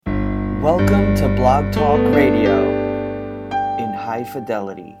Welcome to Blog Talk Radio in high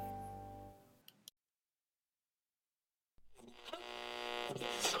fidelity.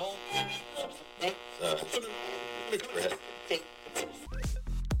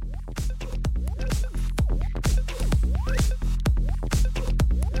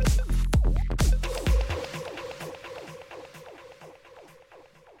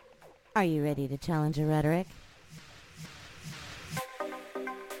 Are you ready to challenge a rhetoric?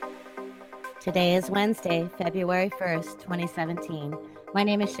 Today is Wednesday, February 1st, 2017. My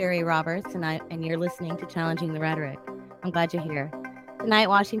name is Cheri Roberts, and you're listening to Challenging the Rhetoric. I'm glad you're here. Tonight,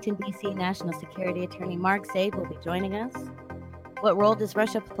 Washington, D.C. National Security Attorney Mark Zaid will be joining us. What role does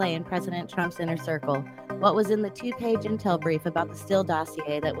Russia play in President Trump's inner circle? What was in the two-page intel brief about the Steele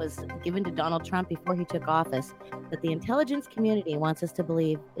dossier that was given to Donald Trump before he took office that the intelligence community wants us to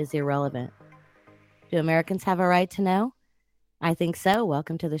believe is irrelevant? Do Americans have a right to know? I think so.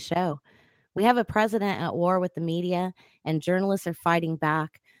 Welcome to the show. We have a president at war with the media, and journalists are fighting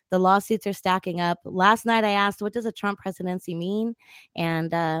back. The lawsuits are stacking up. Last night I asked, what does a Trump presidency mean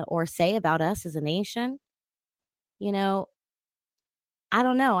and or say about us as a nation? You know, I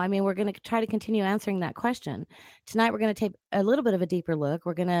don't know. I mean, we're going to try to continue answering that question. Tonight, we're going to take a little bit of a deeper look.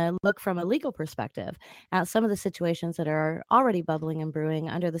 We're going to look from a legal perspective at some of the situations that are already bubbling and brewing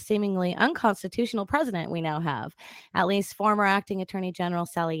under the seemingly unconstitutional president we now have. At least former acting Attorney General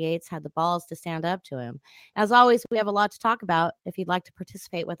Sally Yates had the balls to stand up to him. As always, we have a lot to talk about if you'd like to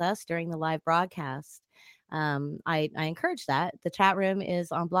participate with us during the live broadcast. I encourage that. The chat room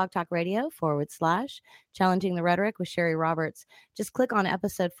is on Blog Talk Radio / Challenging the Rhetoric with Cheri Roberts. Just click on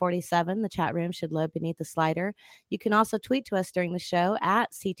episode 47. The chat room should load beneath the slider. You can also tweet to us during the show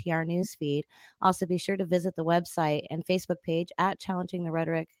at CTR Newsfeed. Also, be sure to visit the website and Facebook page at Challenging the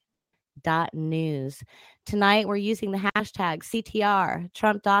Rhetoric .news. Tonight, we're using the hashtag CTR,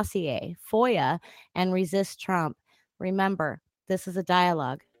 Trump Dossier, FOIA, and Resist Trump. Remember, this is a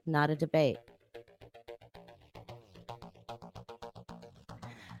dialogue, not a debate.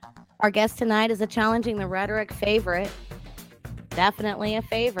 Our guest tonight is a Challenging the Rhetoric favorite. Definitely a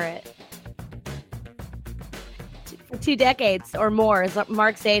favorite. For 2 decades or more,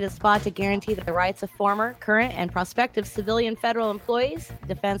 Mark Zaid has fought to guarantee the rights of former, current, and prospective civilian federal employees,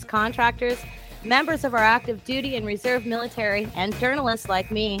 defense contractors, members of our active duty and reserve military, and journalists like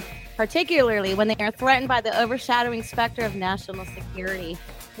me, particularly when they are threatened by the overshadowing specter of national security.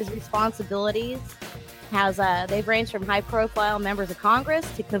 His responsibilities they've ranged from high-profile members of Congress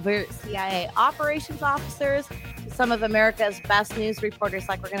to covert CIA operations officers to some of America's best news reporters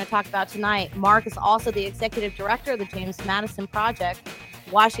like we're going to talk about tonight. Mark is also the executive director of the James Madison Project,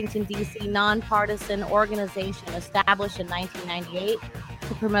 Washington, D.C. nonpartisan organization established in 1998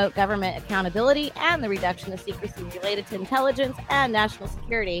 to promote government accountability and the reduction of secrecy related to intelligence and national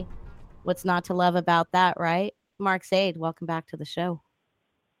security. What's not to love about that, right? Mark Zaid, welcome back to the show.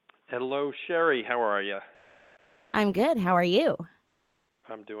 Hello, Cheri. How are you? I'm good. How are you?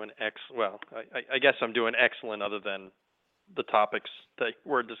 I'm doing excellent. Well, I guess I'm doing excellent other than the topics that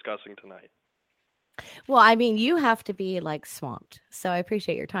we're discussing tonight. Well, I mean, you have to be like swamped. So I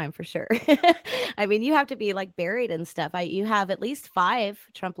appreciate your time for sure. I mean, you have to be like buried in stuff. You have at least 5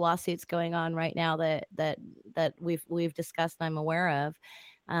 Trump lawsuits going on right now that we've discussed and I'm aware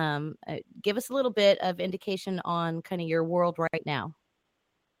of. Give us a little bit of indication on kind of your world right now.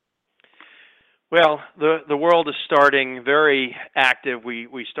 Well, the world is starting very active.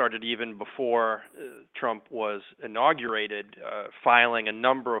 We started even before Trump was inaugurated, filing a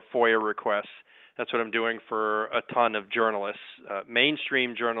number of FOIA requests. That's what I'm doing for a ton of journalists,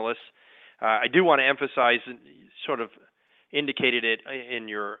 mainstream journalists. I do want to emphasize, sort of indicated it in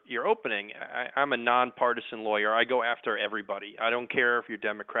your opening, I'm a nonpartisan lawyer. I go after everybody. I don't care if you're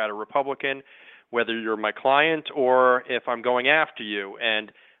Democrat or Republican, whether you're my client or if I'm going after you.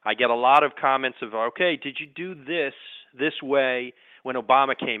 And I get a lot of comments of, okay, did you do this way when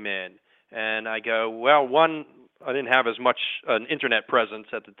Obama came in? And I go, well, one, I didn't have as much an internet presence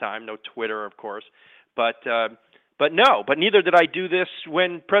at the time, no Twitter, of course, but neither did I do this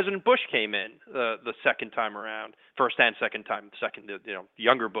when President Bush came in the second time around, first and second time,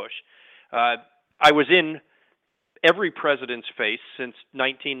 younger Bush. I was in every president's face since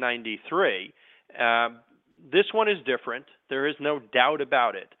 1993. This one is different. There is no doubt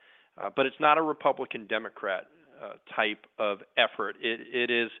about it. But it's not a Republican-Democrat type of effort.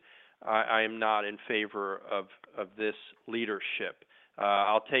 It is, I am not in favor of this leadership.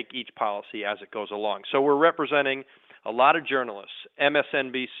 I'll take each policy as it goes along. So we're representing a lot of journalists,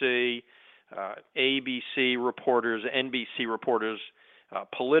 MSNBC, ABC reporters, NBC reporters,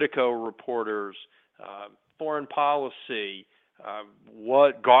 Politico reporters, foreign policy,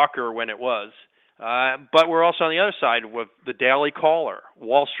 what Gawker when it was. But we're also on the other side with the Daily Caller,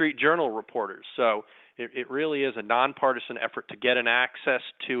 Wall Street Journal reporters. So it really is a nonpartisan effort to get an access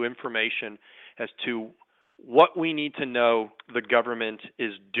to information as to what we need to know the government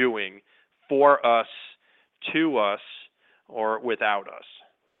is doing for us, to us, or without us.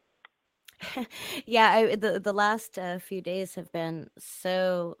 Yeah, the last few days have been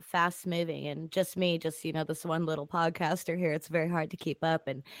so fast moving, and just me, this one little podcaster here, it's very hard to keep up.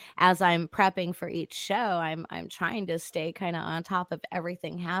 And as I'm prepping for each show, I'm trying to stay kind of on top of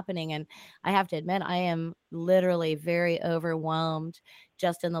everything happening. And I have to admit, I am literally very overwhelmed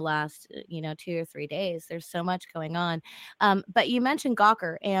just in the last 2 or 3 days. There's so much going on. But you mentioned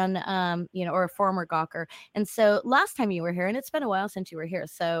Gawker, and or a former Gawker. And so last time you were here, and it's been a while since you were here,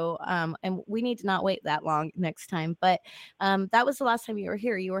 so and we need to not wait that long next time, but that was the last time you were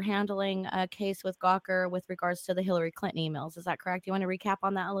here. You were handling a case with Gawker with regards to the Hillary Clinton emails. Is that correct? You want to recap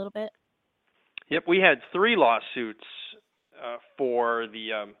on that a little bit? Yep, we had 3 lawsuits for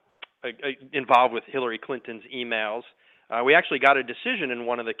the involved with Hillary Clinton's emails. We actually got a decision in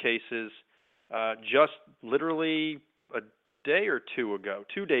one of the cases just literally a day or 2 ago,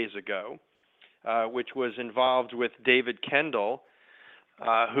 2 days ago, which was involved with David Kendall,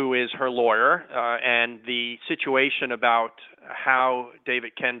 who is her lawyer, and the situation about how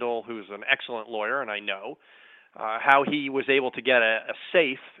David Kendall, who's an excellent lawyer, and I know, how he was able to get a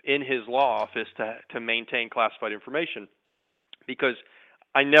safe in his law office to maintain classified information. Because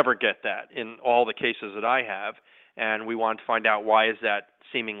I never get that in all the cases that I have, and we want to find out why is that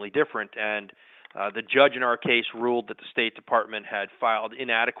seemingly different. And the judge in our case ruled that the State Department had filed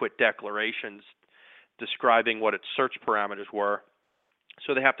inadequate declarations describing what its search parameters were,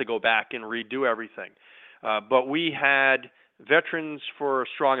 so they have to go back and redo everything. But we had Veterans for a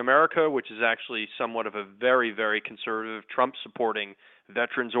Strong America, which is actually somewhat of a very, very conservative, Trump-supporting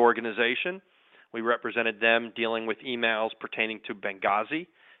veterans organization. We represented them dealing with emails pertaining to Benghazi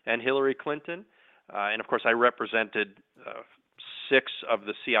and Hillary Clinton. And of course, I represented 6 of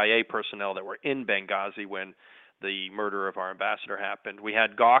the CIA personnel that were in Benghazi when the murder of our ambassador happened. We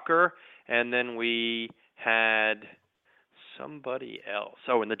had Gawker, and then we had somebody else.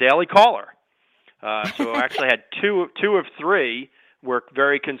 Oh, in the Daily Caller. So I actually had two of 3 were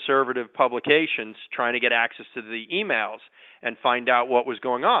very conservative publications trying to get access to the emails and find out what was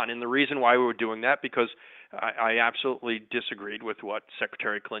going on. And the reason why we were doing that, because I absolutely disagreed with what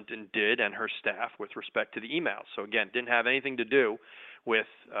Secretary Clinton did and her staff with respect to the emails. So again, didn't have anything to do with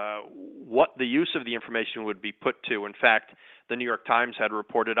what the use of the information would be put to. In fact, the New York Times had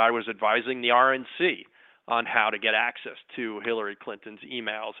reported I was advising the RNC on how to get access to Hillary Clinton's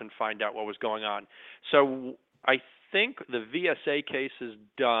emails and find out what was going on. So I think the VSA case is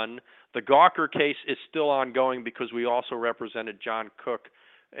done. The Gawker case is still ongoing because we also represented John Cook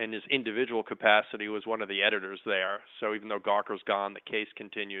in his individual capacity, was one of the editors there. So even though Gawker's gone, the case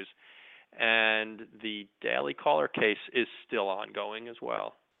continues. And the Daily Caller case is still ongoing as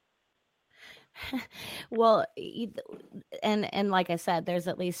well. Well, and like I said, there's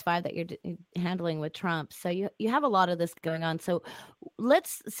at least 5 that you're handling with Trump. So you have a lot of this going on. So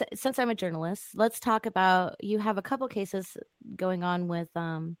since I'm a journalist, let's talk about, you have a couple cases going on with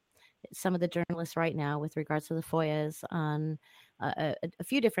some of the journalists right now with regards to the FOIAs on a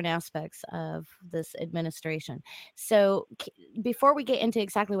few different aspects of this administration. So before we get into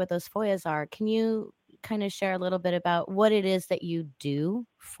exactly what those FOIAs are, can you kind of share a little bit about what it is that you do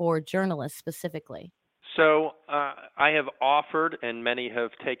for journalists specifically? So I have offered, and many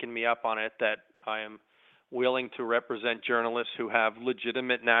have taken me up on it, that I am willing to represent journalists who have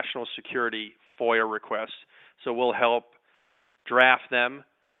legitimate national security FOIA requests. So we'll help draft them,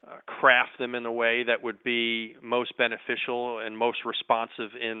 craft them in a way that would be most beneficial and most responsive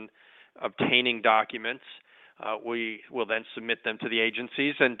in obtaining documents. We will then submit them to the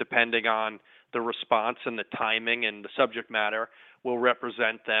agencies, and depending on the response and the timing and the subject matter, we'll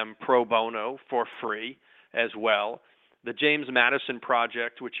represent them pro bono for free as well. The James Madison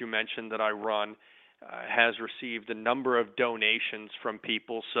Project, which you mentioned that I run, has received a number of donations from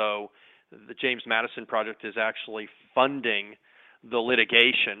people. So the James Madison Project is actually funding the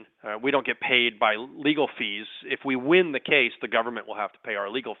litigation. We don't get paid by legal fees. If we win the case, the government will have to pay our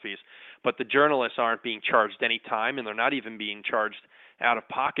legal fees. But the journalists aren't being charged any time, and they're not even being charged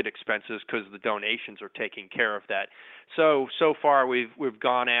out-of-pocket expenses because the donations are taking care of that. So far we've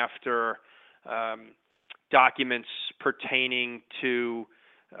gone after documents pertaining to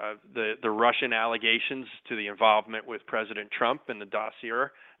the Russian allegations, to the involvement with President Trump and the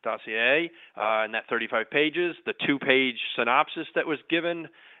dossier, and that 35 pages, the 2-page synopsis that was given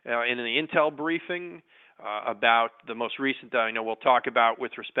in the Intel briefing, about the most recent that I know we'll talk about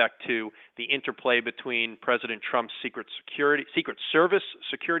with respect to the interplay between President Trump's Secret Service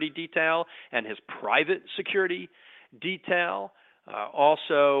security detail and his private security detail.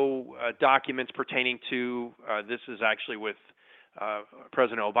 Also, documents pertaining to this is actually with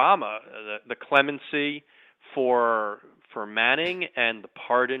President Obama, the clemency for Manning and the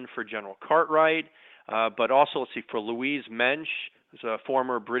pardon for General Cartwright, but also, let's see, for Louise Mensch, who's a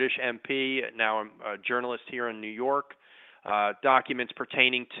former British MP, now a journalist here in New York, documents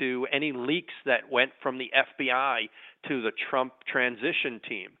pertaining to any leaks that went from the FBI to the Trump transition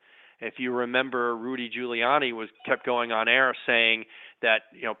team. If you remember, Rudy Giuliani kept going on air saying that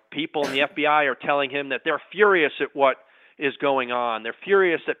people in the FBI are telling him that they're furious at what is going on. They're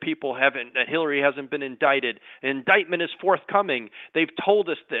furious that that Hillary hasn't been indicted. An indictment is forthcoming. They've told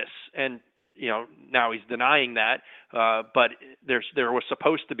us this, and now he's denying that. But there was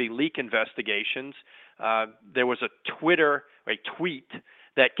supposed to be leak investigations. There was a tweet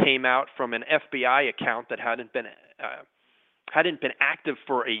that came out from an FBI account that hadn't been active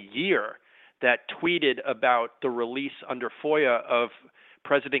for a year, that tweeted about the release under FOIA of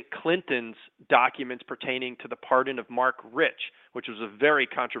President Clinton's documents pertaining to the pardon of Mark Rich, which was a very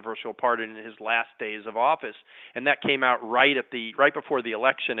controversial pardon in his last days of office, and that came out right before the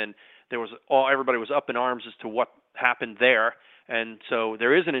election, and everybody was up in arms as to what happened there, and so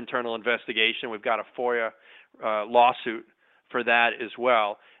there is an internal investigation. We've got a FOIA lawsuit for that as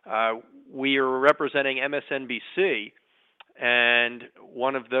well. We are representing MSNBC, and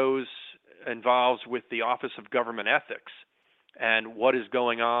one of those involves with the Office of Government Ethics and what is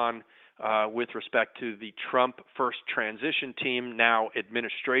going on with respect to the Trump first transition team, now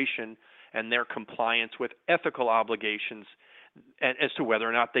administration, and their compliance with ethical obligations as to whether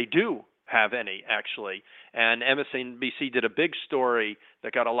or not they do have any, actually. And MSNBC did a big story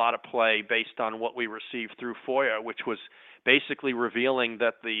that got a lot of play based on what we received through FOIA, which was basically revealing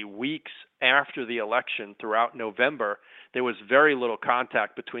that the weeks after the election, throughout November, there was very little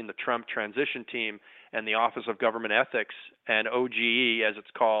contact between the Trump transition team and the Office of Government Ethics, and OGE, as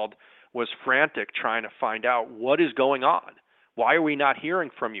it's called, was frantic trying to find out what is going on. Why are we not hearing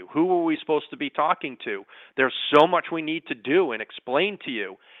from you? Who are we supposed to be talking to? There's so much we need to do and explain to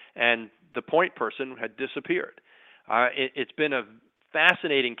you. And the point person had disappeared. It's been a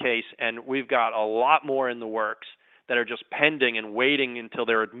fascinating case, and we've got a lot more in the works that are just pending and waiting until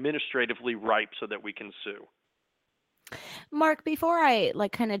they're administratively ripe so that we can sue. Mark, before I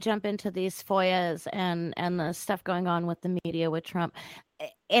kind of jump into these FOIAs and the stuff going on with the media with Trump,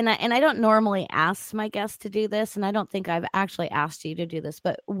 and I don't normally ask my guests to do this, and I don't think I've actually asked you to do this,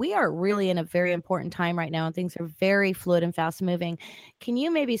 but we are really in a very important time right now, and things are very fluid and fast moving. Can you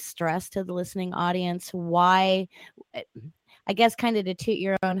maybe stress to the listening audience why, I guess, kind of to toot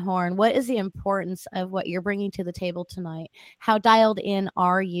your own horn, what is the importance of what you're bringing to the table tonight? How dialed in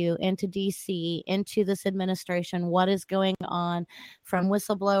are you into DC, into this administration? What is going on, from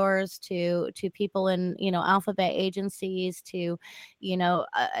whistleblowers to people in, alphabet agencies to,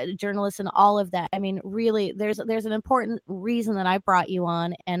 journalists and all of that? I mean, really, there's an important reason that I brought you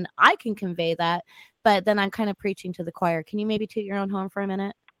on, and I can convey that, but then I'm kind of preaching to the choir. Can you maybe toot your own horn for a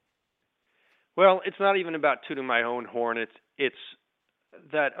minute? Well, it's not even about tooting my own horn. It's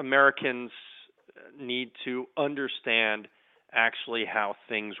that Americans need to understand actually how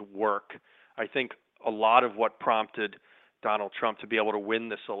things work. I think a lot of what prompted Donald Trump to be able to win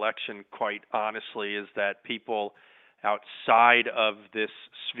this election, quite honestly, is that people outside of this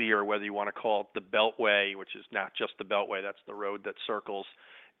sphere, whether you want to call it the Beltway, which is not just the Beltway, that's the road that circles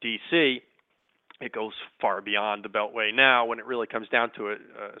D.C., it goes far beyond the Beltway now when it really comes down to it,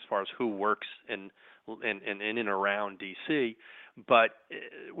 as far as who works in and around D.C. But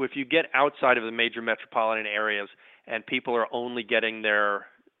if you get outside of the major metropolitan areas and people are only getting their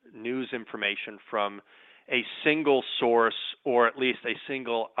news information from a single source, or at least a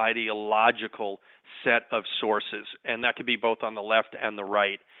single ideological set of sources, and that could be both on the left and the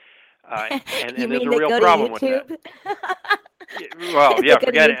right, and there's a real problem with that. Well, yeah,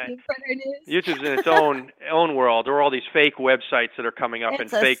 forget it. YouTube's in its own world. There are all these fake websites that are coming up, and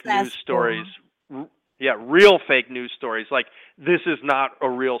fake news stories. Yeah, real fake news stories. Like, this is not a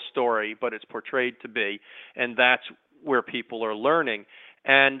real story, but it's portrayed to be, and that's where people are learning.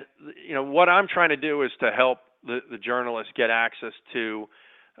 And what I'm trying to do is to help the journalists get access to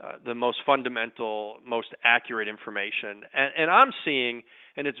the most fundamental, most accurate information. And I'm seeing,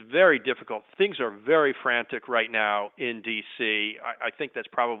 and it's very difficult, things are very frantic right now in D.C. I think that's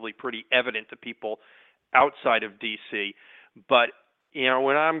probably pretty evident to people outside of D.C. But,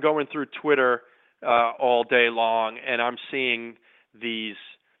 when I'm going through Twitter all day long and I'm seeing these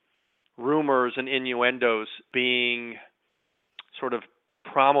rumors and innuendos being sort of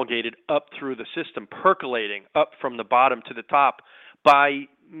promulgated up through the system, percolating up from the bottom to the top by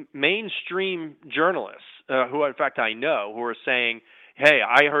mainstream journalists who, in fact, I know, who are saying, hey,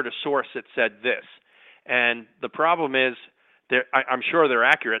 I heard a source that said this. And the problem is, I'm sure they're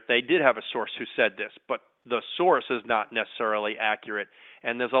accurate. They did have a source who said this, but the source is not necessarily accurate.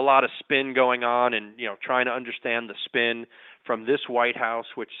 And there's a lot of spin going on, and trying to understand the spin from this White House,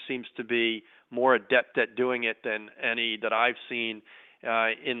 which seems to be more adept at doing it than any that I've seen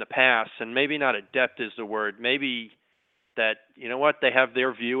in the past. And maybe not adept is the word. Maybe that, they have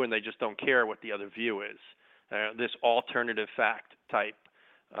their view and they just don't care what the other view is. This alternative fact type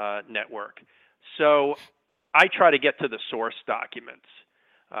network. So I try to get to the source documents.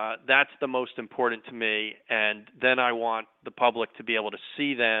 That's the most important to me, and then I want the public to be able to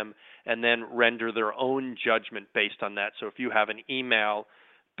see them and then render their own judgment based on that. So if you have an email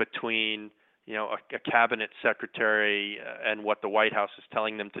between a cabinet secretary and what the White House is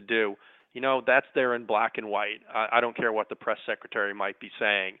telling them to do, that's there in black and white. I don't care what the press secretary might be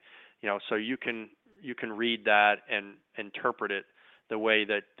saying, so you can read that and interpret it the way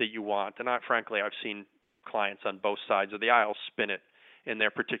that you want. And frankly, I've seen clients on both sides of the aisle spin it in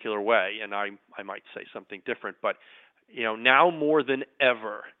their particular way, and I might say something different. But now more than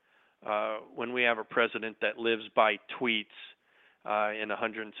ever, when we have a president that lives by tweets in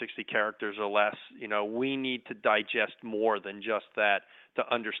 160 characters or less, we need to digest more than just that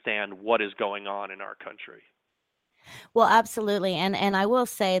to understand what is going on in our country. Well, absolutely. And I will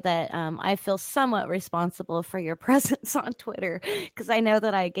say that I feel somewhat responsible for your presence on Twitter, because I know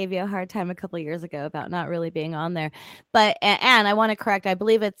that I gave you a hard time a couple of years ago about not really being on there. But and I want to correct, I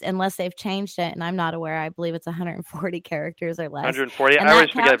believe it's, unless they've changed it, and I'm not aware, I believe it's 140 characters or less. 140. And I that always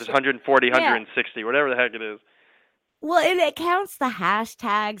forget if counts, it's 140, yeah. 160, whatever the heck it is. Well, it counts the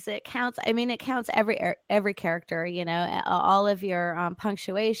hashtags. It counts. I mean, it counts every character. All of your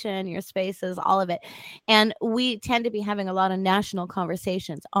punctuation, your spaces, all of it. And we tend to be having a lot of national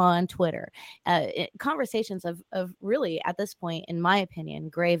conversations on Twitter, conversations of really, at this point, in my opinion,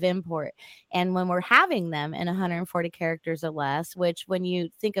 grave import. And when we're having them in 140 characters or less, which when you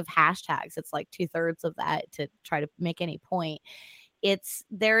think of hashtags, it's like 2/3 of that to try to make any point.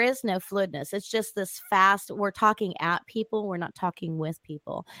 There is no fluidness. It's just this fast, we're talking at people, we're not talking with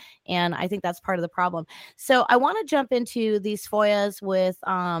people. And I think that's part of the problem. So I want to jump into these FOIAs with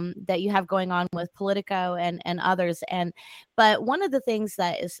that you have going on with Politico and others. But one of the things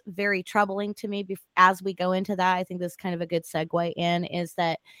that is very troubling to me as we go into that, I think this is kind of a good segue in, is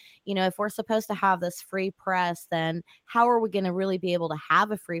that, if we're supposed to have this free press, then how are we going to really be able to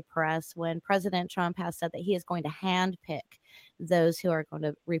have a free press when President Trump has said that he is going to handpick those who are going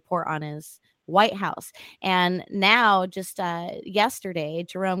to report on his White House? And now, just yesterday,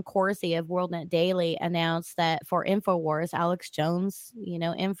 Jerome Corsi of WorldNet Daily announced that for InfoWars, Alex Jones,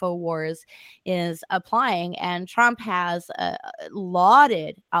 InfoWars is applying, and Trump has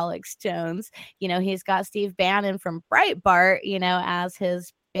lauded Alex Jones. He's got Steve Bannon from Breitbart, as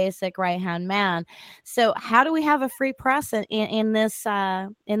his basic right-hand man. So how do we have a free press in this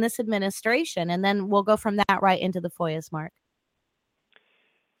administration? And then we'll go from that right into the FOIAs, Mark.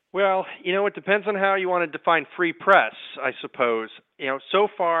 Well, it depends on how you want to define free press, I suppose. So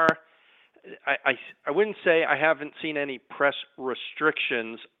far, I wouldn't say I haven't seen any press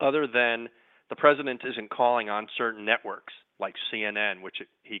restrictions other than the president isn't calling on certain networks like CNN, which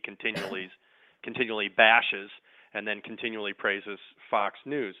he continually bashes and then continually praises Fox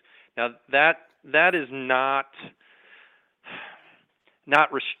News. Now, that is not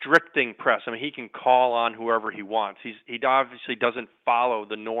restricting press. I mean, he can call on whoever he wants. He obviously doesn't follow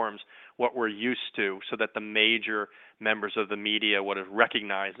the norms, what we're used to, so that the major members of the media, what is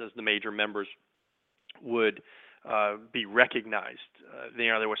recognized as the major members, would be recognized.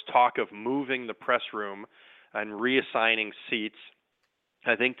 There was talk of moving the press room and reassigning seats.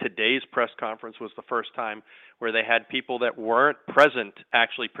 I think today's press conference was the first time where they had people that weren't present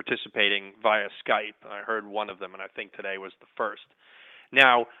actually participating via Skype. I heard one of them, and I think today was the first.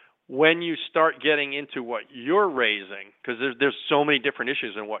 Now, when you start getting into what you're raising, because there's so many different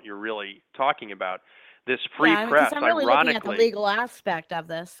issues in what you're really talking about, this free press, I'm really ironically, looking at the legal aspect of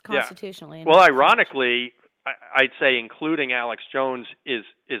this constitutionally. Yeah. Well, ironically, I'd say including Alex Jones is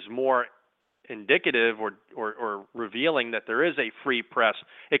more indicative or revealing that there is a free press,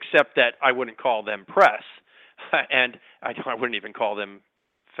 except that I wouldn't call them press, and I wouldn't even call them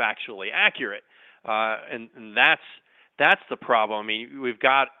factually accurate, and that's the problem. I mean, we've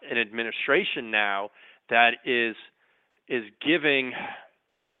got an administration now that is giving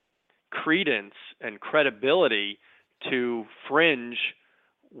credence and credibility to fringe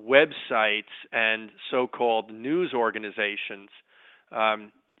websites and so-called news organizations.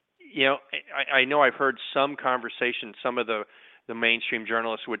 Um, I know I've heard some conversations, some of the mainstream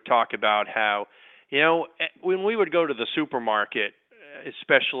journalists would talk about how, when we would go to the supermarket,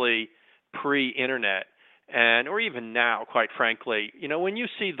 especially pre-internet, and or even now, quite frankly, when you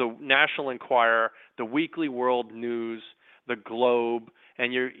see the National Enquirer, the Weekly World News, the Globe,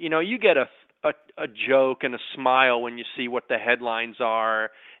 and you get a joke and a smile when you see what the headlines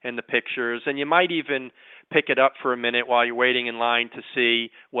are and the pictures, and you might even pick it up for a minute while you're waiting in line to see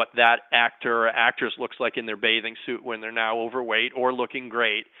what that actor or actress looks like in their bathing suit when they're now overweight or looking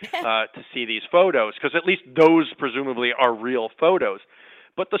great, to see these photos, because at least those presumably are real photos.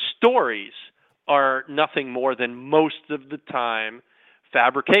 But the stories are nothing more than most of the time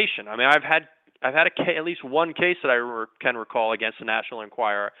fabrication. I mean, I've had at least one case that I can recall against the National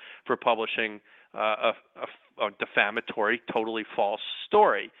Enquirer for publishing a defamatory, totally false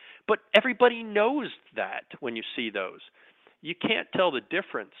story. But everybody knows that when you see those. You can't tell the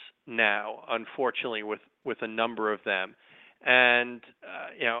difference now, unfortunately, with a number of them. And,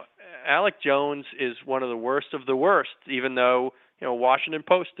 Alec Jones is one of the worst, even though, Washington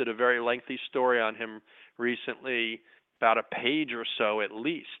Post did a very lengthy story on him recently, about a page or so at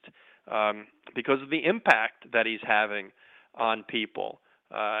least, because of the impact that he's having on people.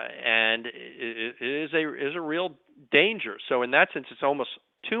 And it is a real danger. So in that sense, it's almost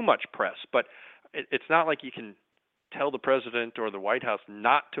too much press. But it's not like you can tell the president or the White House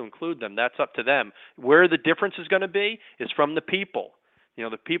not to include them. That's up to them. Where the difference is going to be is from the people.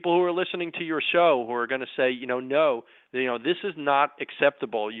 The people who are listening to your show who are going to say, no, this is not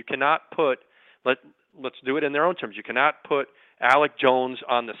acceptable. You cannot let's do it in their own terms. You cannot put Alec Jones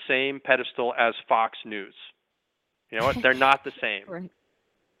on the same pedestal as Fox News. You know what? They're not the same. Right.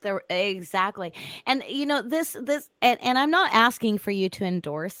 Exactly. And this and I'm not asking for you to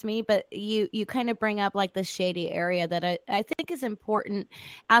endorse me, but you kind of bring up like the shady area that I think is important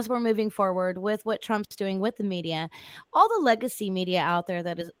as we're moving forward with what Trump's doing with the media. All the legacy media out there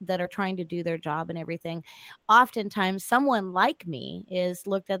that are trying to do their job and everything. Oftentimes someone like me is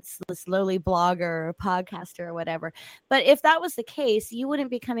looked at this lowly blogger or podcaster or whatever. But if that was the case, you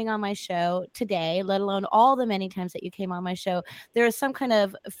wouldn't be coming on my show today, let alone all the many times that you came on my show. There is some kind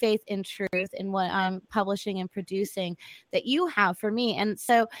of faith in truth in what I'm publishing and producing that you have for me. And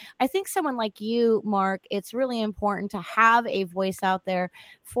so I think someone like you, Mark, it's really important to have a voice out there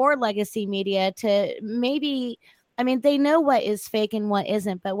for legacy media to maybe, I mean, they know what is fake and what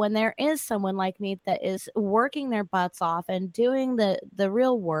isn't, but when there is someone like me that is working their butts off and doing the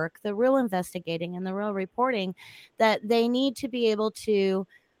real work, the real investigating and the real reporting, that they need to be able to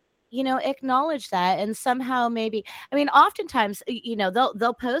acknowledge that and somehow maybe, I mean, oftentimes,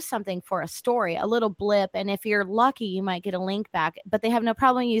 they'll post something for a story, a little blip. And if you're lucky, you might get a link back, but they have no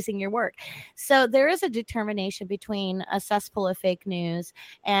problem using your work. So there is a determination between a cesspool of fake news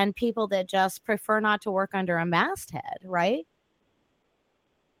and people that just prefer not to work under a masthead, right?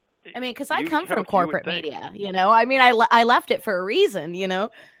 I mean, because I come from corporate media, I mean, I left it for a reason,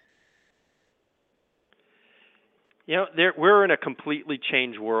 We're in a completely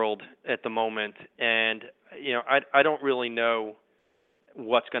changed world at the moment, and I don't really know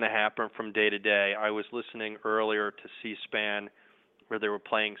what's going to happen from day to day. I was listening earlier to C-SPAN, where they were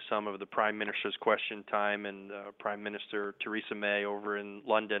playing some of the Prime Minister's Question Time and Prime Minister Theresa May over in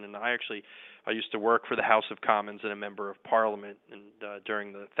London, and I used to work for the House of Commons and a member of Parliament, and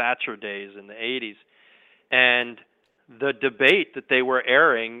during the Thatcher days in the 80s, and the debate that they were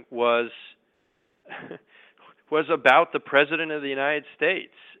airing was about the President of the United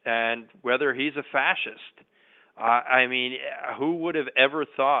States and whether he's a fascist. I mean, who would have ever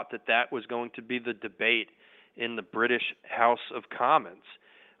thought that was going to be the debate in the British House of Commons?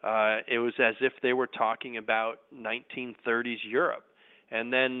 It was as if they were talking about 1930s Europe.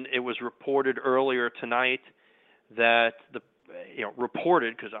 And then it was reported earlier tonight that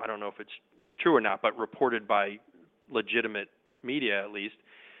reported, because I don't know if it's true or not, but reported by legitimate media at least,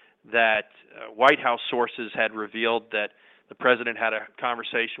 that White House sources had revealed that the president had a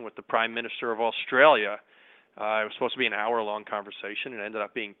conversation with the Prime Minister of Australia. It was supposed to be an hour-long conversation. It ended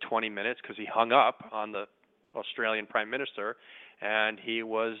up being 20 minutes because he hung up on the Australian Prime Minister, and he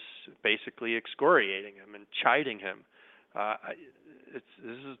was basically excoriating him and chiding him.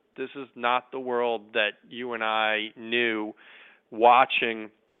 This is not the world that you and I knew watching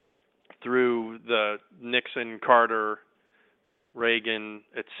through the Nixon, Carter, Reagan,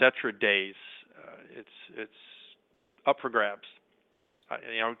 etc. days. It's up for grabs.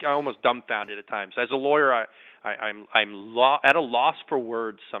 I'm almost dumbfounded at times. As a lawyer, I'm at a loss for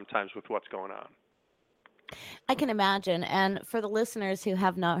words sometimes with what's going on. I can imagine. And for the listeners who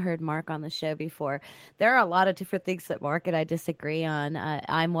have not heard Mark on the show before, there are a lot of different things that Mark and I disagree on.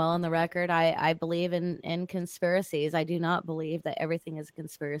 I'm well on the record. I believe in conspiracies. I do not believe that everything is a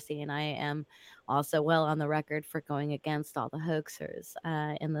conspiracy. And I am also well on the record for going against all the hoaxers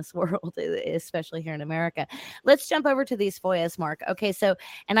in this world, especially here in America. Let's jump over to these FOIAs, Mark. Okay, so,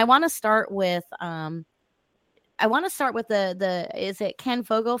 and I want to start with the is it Ken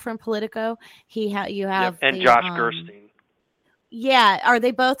Fogel from Politico? You Yep, have and the Josh Gerstein. yeah, are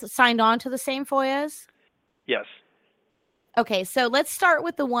they both signed on to the same FOIAs? Yes. Okay, so let's start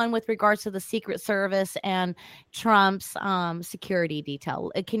with the one with regards to the Secret Service and Trump's security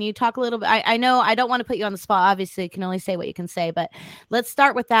detail. Can you talk a little bit? I know I don't want to put you on the spot. Obviously, you can only say what you can say, but let's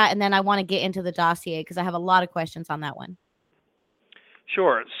start with that, and then I want to get into the dossier because I have a lot of questions on that one.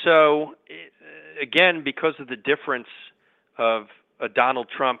 Sure. So, again, because of the difference of Donald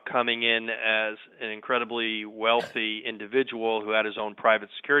Trump coming in as an incredibly wealthy individual who had his own private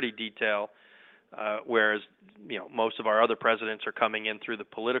security detail, whereas most of our other presidents are coming in through the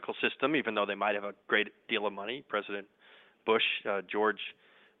political system, even though they might have a great deal of money. President Bush, George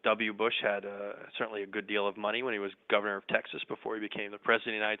W. Bush, had certainly a good deal of money when he was governor of Texas before he became the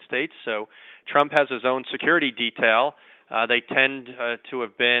president of the United States. So Trump has his own security detail. They tend to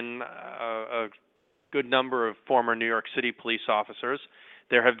have been a good number of former New York City police officers.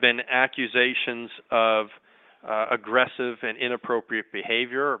 There have been accusations of aggressive and inappropriate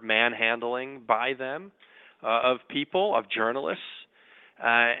behavior, manhandling by them of people, of journalists,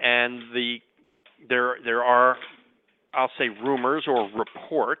 and there are, I'll say, rumors or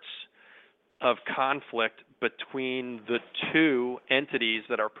reports of conflict between the two entities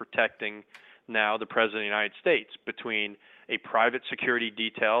that are protecting now the President of the United States, between a private security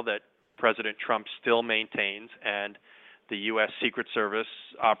detail that President Trump still maintains and the U.S. Secret Service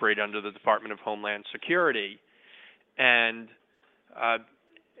operate under the Department of Homeland Security. And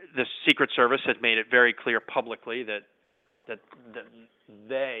the Secret Service has made it very clear publicly that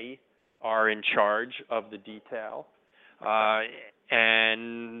they are in charge of the detail,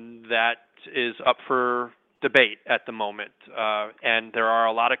 and that is up for debate at the moment. And there are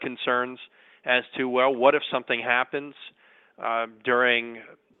a lot of concerns as to, well, what if something happens during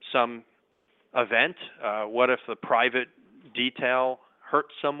some event? What if the private detail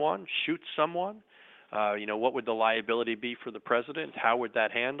hurts someone, shoots someone? What would the liability be for the president? How would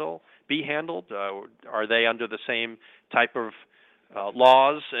that be handled? Are they under the same type of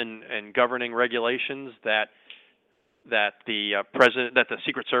laws and governing regulations that the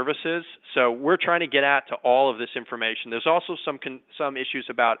Secret Service is? So we're trying to get at to all of this information. There's also some issues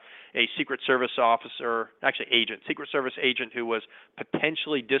about a Secret Service Secret Service agent who was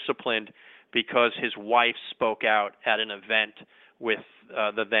potentially disciplined because his wife spoke out at an event with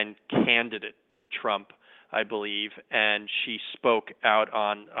the then candidate Trump, I believe, and she spoke out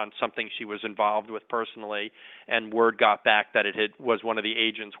on something she was involved with personally, and word got back that it was one of the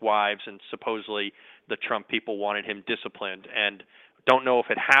agent's wives, and supposedly the Trump people wanted him disciplined. And don't know if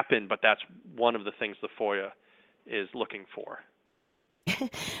it happened, but that's one of the things the FOIA is looking for.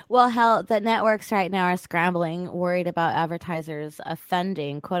 Well, hell, the networks right now are scrambling, worried about advertisers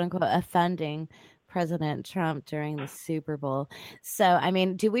offending, quote unquote, offending President Trump during the Super Bowl. So, I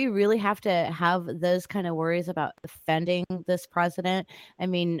mean, do we really have to have those kind of worries about offending this president? I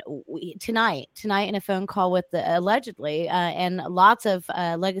mean, tonight in a phone call with allegedly, and lots of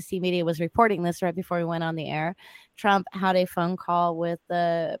legacy media was reporting this right before we went on the air. Trump had a phone call with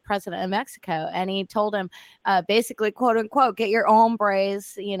the president of Mexico, and he told him basically, quote unquote, get your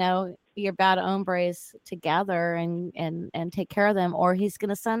hombres, your bad hombres together and take care of them, or he's going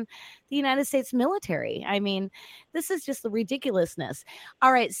to send the United States military. I mean, this is just the ridiculousness.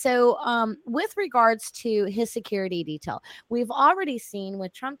 All right. So with regards to his security detail, we've already seen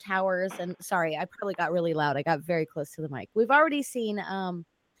with Trump Towers, and sorry, I probably got really loud. I got very close to the mic. We've already seen,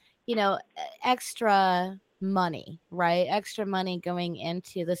 extra money, right? Extra money going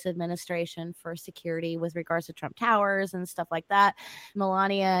into this administration for security with regards to Trump Towers and stuff like that.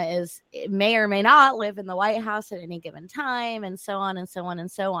 Melania may or may not live in the White House at any given time, and so on and so on and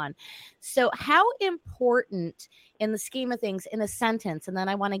so on. So how important in the scheme of things, in a sentence, and then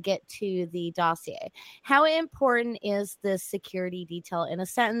I want to get to the dossier, how important is this security detail in a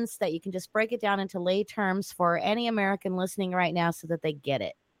sentence that you can just break it down into lay terms for any American listening right now so that they get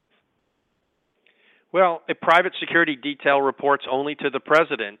it? Well, a private security detail reports only to the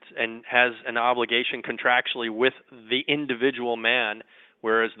president and has an obligation contractually with the individual man,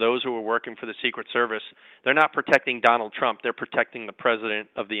 whereas those who are working for the Secret Service, they're not protecting Donald Trump, they're protecting the president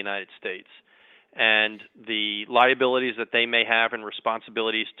of the United States. and the liabilities that they may have and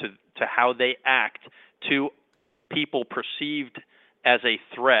responsibilities to how they act to people perceived as a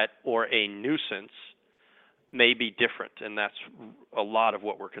threat or a nuisance may be different, and that's a lot of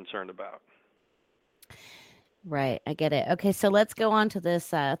what we're concerned about. Right, I get it. Okay, so let's go on to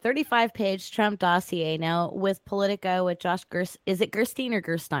this 35-page Trump dossier now with Politico with Josh Is it Gerstein or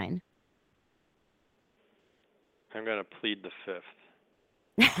Gerstein? I'm going to plead the fifth.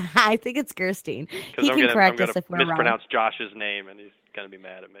 I think it's Gerstein. Because He I'm can going correct to us if we're wrong. mispronounce Josh's name, and he's going to be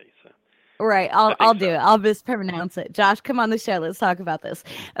mad at me. So. Right, I'll do it. I'll mispronounce it. Josh, come on the show. Let's talk about this.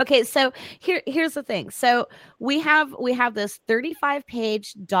 Okay, so here's the thing. So we have this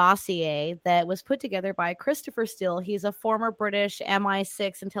 35-page dossier that was put together by Christopher Steele. He's a former British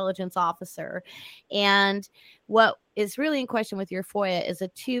MI6 intelligence officer, and what is really in question with your FOIA is a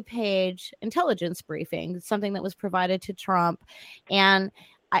 2-page intelligence briefing, something that was provided to Trump, and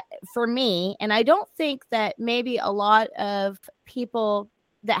for me, and I don't think that maybe a lot of people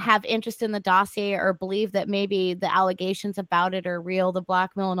that have interest in the dossier or believe that maybe the allegations about it are real, the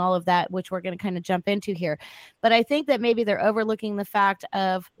blackmail and all of that, which we're going to kind of jump into here. But I think that maybe they're overlooking the fact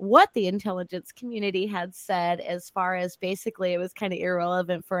of what the intelligence community had said, as far as basically it was kind of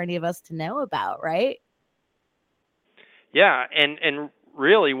irrelevant for any of us to know about, right? Yeah, and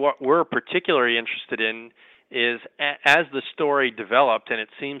really what we're particularly interested in is as the story developed, and it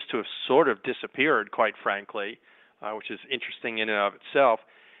seems to have sort of disappeared, quite frankly, which is interesting in and of itself.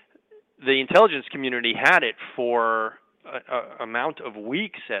 The intelligence community had it for a amount of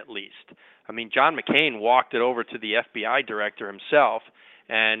weeks at least. I mean, John McCain walked it over to the FBI director himself,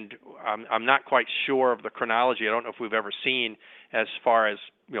 and I'm not quite sure of the chronology. I don't know if we've ever seen as far as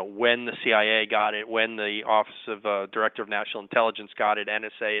when the CIA got it, when the Office of Director of National Intelligence got it,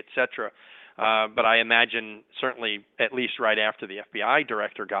 NSA, etc. But I imagine certainly at least right after the FBI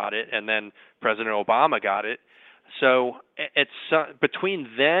director got it, and then President Obama got it. So it's between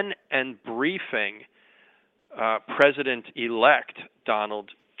then and briefing President-elect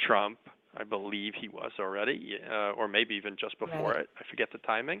Donald Trump, I believe he was already, or maybe even just before it, I forget the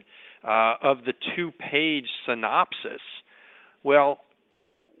timing, of the 2-page synopsis. Well,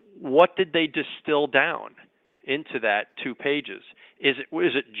 what did they distill down into that 2 pages? Is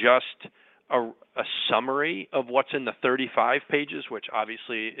it just a summary of what's in the 35 pages, which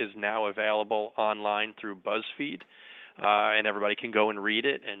obviously is now available online through BuzzFeed, and everybody can go and read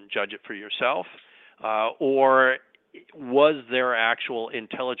it and judge it for yourself? Or was there actual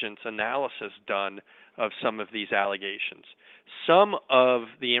intelligence analysis done of some of these allegations? Some of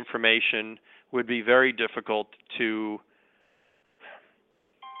the information would be very difficult to,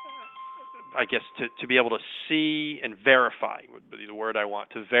 I guess, to be able to see and verify would be the word I want,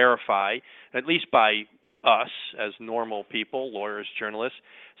 to verify, at least by us as normal people, lawyers, journalists.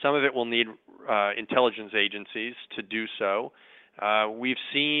 Some of it will need intelligence agencies to do so. We've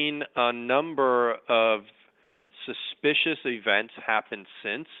seen a number of suspicious events happen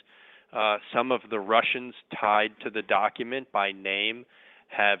since. Some of the Russians tied to the document by name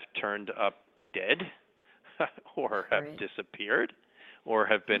have turned up dead or have disappeared or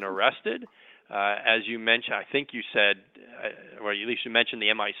have been arrested. As you mentioned, I think you said, or at least you mentioned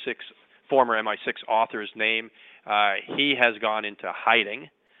the former MI6 author's name. He has gone into hiding.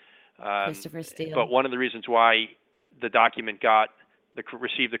 Christopher Steele. But one of the reasons why the document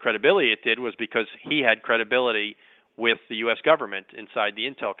received the credibility it did was because he had credibility with the U.S. government inside the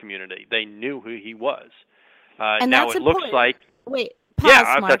intel community. They knew who he was. And now that's it important. looks like... Wait.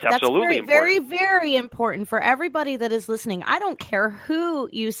 Pause, Mark. That's absolutely important. Very, very important for everybody that is listening. I don't care who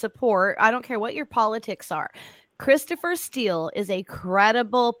you support. I don't care what your politics are. Christopher Steele is a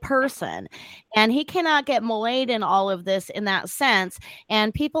credible person, and he cannot get molated in all of this in that sense.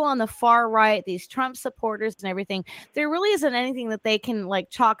 And people on the far right, these Trump supporters and everything, there really isn't anything that they can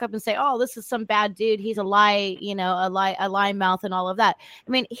chalk up and say, oh, this is some bad dude. He's a lie, a lie mouth and all of that. I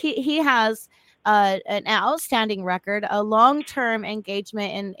mean, he has an outstanding record, a long-term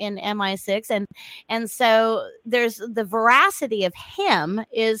engagement in MI6, and so there's the veracity of him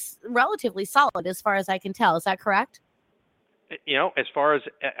is relatively solid as far as I can tell. Is that correct? As far as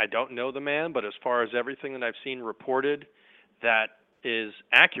I don't know the man, but as far as everything that I've seen reported, that is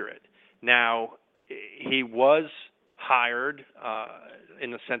accurate. Now, he was hired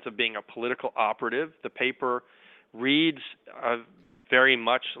in the sense of being a political operative. The paper reads very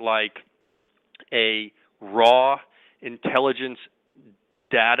much like a raw intelligence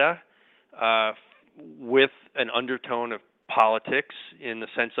data with an undertone of politics, in the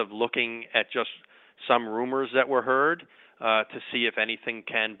sense of looking at just some rumors that were heard to see if anything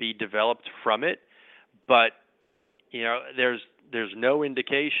can be developed from it. But there's no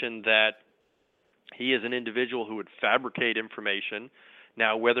indication that He is an individual who would fabricate information.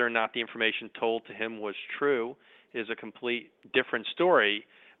 Now, whether or not the information told to him was true is a complete different story,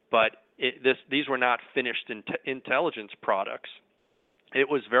 but these were not finished intelligence products. It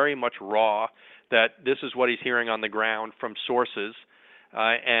was very much raw, that this is what he's hearing on the ground from sources,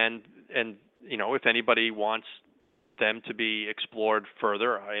 and if anybody wants them to be explored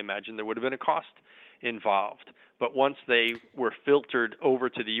further, I imagine there would have been a cost involved. But once they were filtered over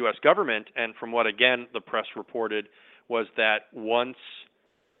to the U.S. government, and from what, again, the press reported, was that once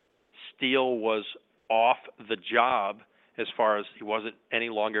Steele was off the job, as far as he wasn't any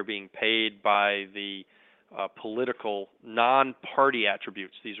longer being paid by the political non-party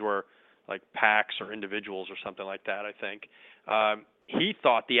attributes, these were like PACs or individuals or something like that, I think, he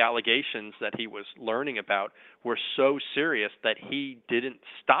thought the allegations that he was learning about were so serious that he didn't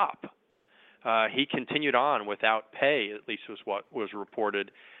stop. He continued on without pay, at least was what was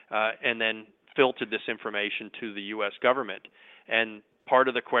reported, and then filtered this information to the U.S. government. And part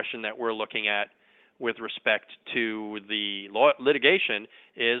of the question that we're looking at with respect to the litigation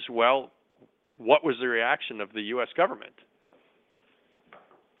is, well, what was the reaction of the U.S. government?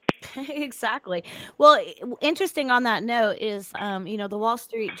 Exactly. Well, interesting on that note is, the Wall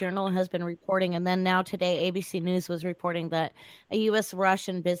Street Journal has been reporting, and then now today, ABC News was reporting that a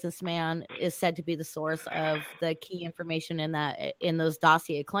U.S.-Russian businessman is said to be the source of the key information in those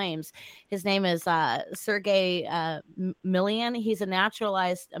dossier claims. His name is Sergei Milian. He's a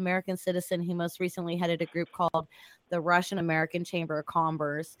naturalized American citizen who most recently headed a group called the Russian American Chamber of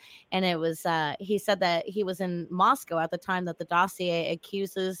Commerce. And it was, he said that he was in Moscow at the time that the dossier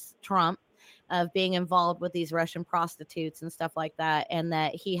accuses Trump of being involved with these Russian prostitutes and stuff like that. And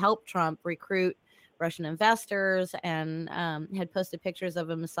that he helped Trump recruit Russian investors, and had posted pictures of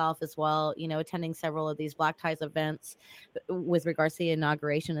himself as well, attending several of these black ties events with regards to the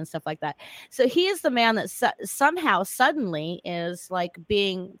inauguration and stuff like that. So he is the man that somehow suddenly is like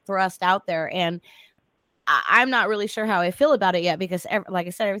being thrust out there. And I'm not really sure how I feel about it yet, because like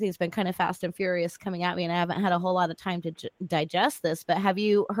I said, everything's been kind of fast and furious coming at me, and I haven't had a whole lot of time to digest this. But have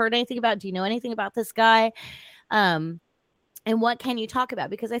you heard anything do you know anything about this guy? And what can you talk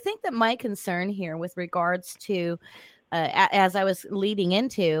about? Because I think that my concern here with regards to, as I was leading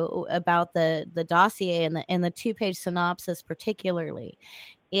into about the dossier and the 2-page synopsis particularly,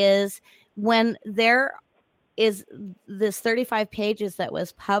 is when there is this 35 pages that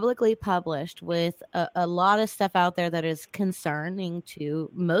was publicly published with a lot of stuff out there that is concerning to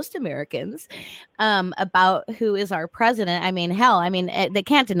most Americans, about who is our president. I mean, hell, they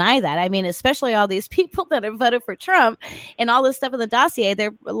can't deny that. I mean, especially all these people that have voted for Trump and all this stuff in the dossier.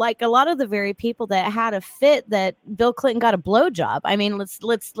 They're like a lot of the very people that had a fit that Bill Clinton got a blowjob. I mean,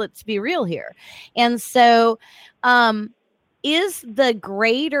 let's be real here. And so, is the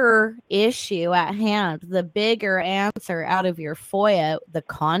greater issue at hand, the bigger answer out of your FOIA, the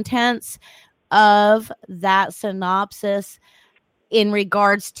contents of that synopsis in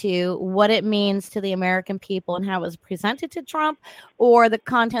regards to what it means to the American people and how it was presented to Trump, or the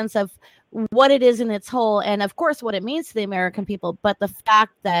contents of what it is in its whole, and of course what it means to the American people, but the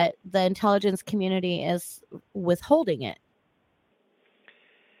fact that the intelligence community is withholding it?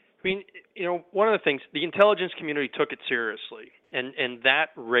 I mean, one of the things, the intelligence community took it seriously, and that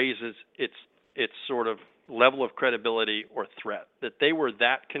raises its sort of level of credibility or threat, that they were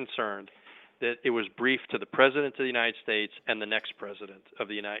that concerned that it was briefed to the President of the United States and the next President of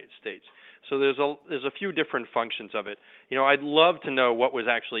the United States. So there's a few different functions of it. I'd love to know what was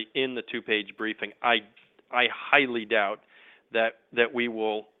actually in the 2-page briefing. I highly doubt that we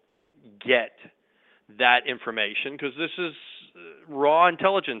will get that information, because this is raw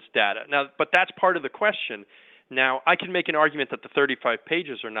intelligence data. Now, but that's part of the question. Now, I can make an argument that the 35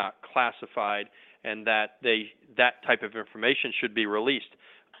 pages are not classified and that that type of information should be released.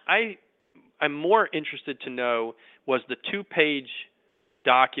 I'm more interested to know, was the 2-page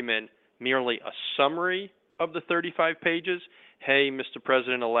document merely a summary of the 35 pages? Hey, Mr.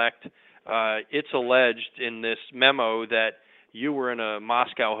 President-elect, it's alleged in this memo that you were in a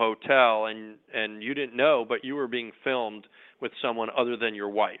Moscow hotel and you didn't know, but you were being filmed with someone other than your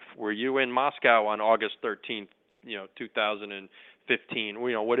wife. Were you in Moscow on August 13th, 2015,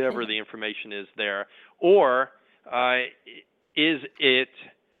 whatever the information is there? Or is it,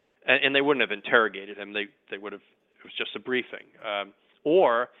 and they wouldn't have interrogated him, they would have, it was just a briefing.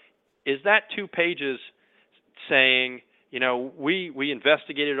 Or is that 2 pages saying, we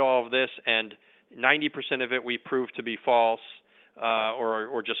investigated all of this and 90% of it we proved to be false,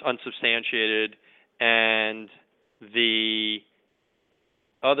 or just unsubstantiated, and the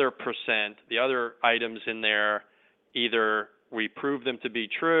other percent, the other items in there, either we proved them to be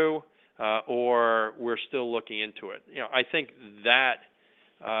true, or we're still looking into it. I think that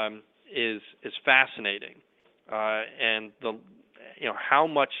is fascinating, and how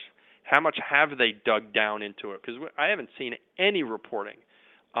much have they dug down into it? Because I haven't seen any reporting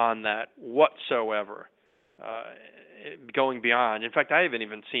on that whatsoever, going beyond. In fact, I haven't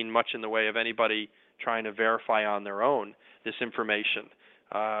even seen much in the way of anybody trying to verify on their own this information,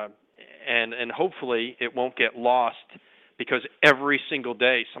 and hopefully it won't get lost, because every single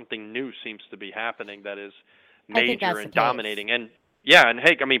day something new seems to be happening that is I think major that's the and case. dominating. And yeah, and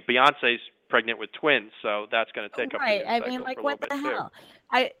hey, I mean, Beyonce's pregnant with twins, so that's going to take up the Right. news I mean, cycle like, for a little what bit the too. hell?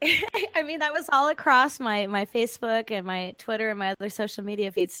 I I mean, that was all across my Facebook and my Twitter and my other social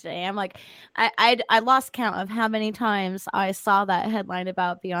media feeds today. I'm like, I lost count of how many times I saw that headline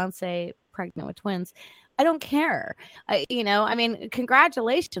about Beyonce pregnant with twins. I don't care. I mean,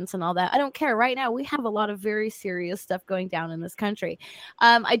 congratulations and all that. I don't care. Right now, we have a lot of very serious stuff going down in this country.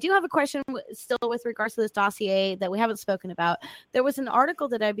 I do have a question still with regards to this dossier that we haven't spoken about. There was an article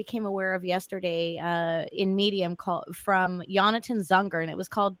that I became aware of yesterday in Medium from Jonathan Zunger, and it was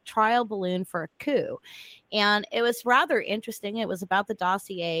called Trial Balloon for a Coup. And it was rather interesting. It was about the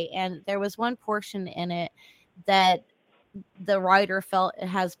dossier, and there was one portion in it that the writer felt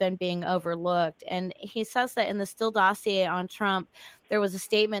has been being overlooked. And he says that in the Still dossier on Trump, there was a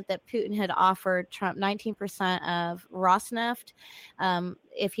statement that Putin had offered Trump 19% of Rosneft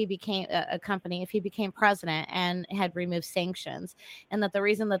if he became a company, if he became president, and had removed sanctions. And that the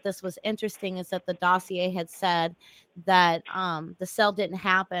reason that this was interesting is that the dossier had said that the sale didn't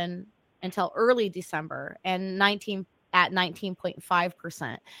happen until early December, and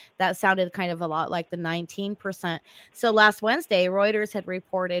 19.5%. That sounded kind of a lot like the 19%. So last Wednesday, Reuters had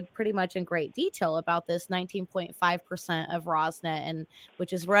reported pretty much in great detail about this 19.5% of Rosneft, and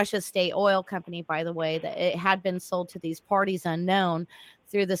which is Russia's state oil company, by the way, that it had been sold to these parties unknown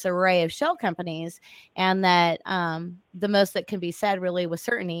through this array of shell companies. And that the most that can be said really with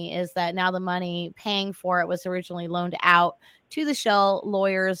certainty is that now the money paying for it was originally loaned out to the Shell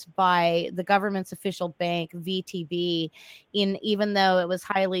lawyers by the government's official bank, VTB, even though it was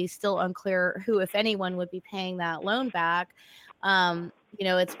highly still unclear who, if anyone, would be paying that loan back.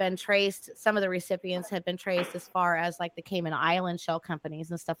 It's been traced. Some of the recipients have been traced as far as like the Cayman Island shell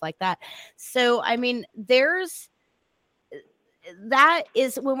companies and stuff like that. So, I mean, that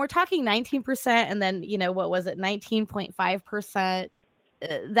is when we're talking 19%, and then, what was it, 19.5%?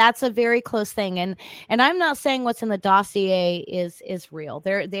 That's a very close thing, and I'm not saying what's in the dossier is real.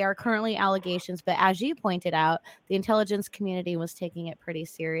 They are currently allegations, but as you pointed out, the intelligence community was taking it pretty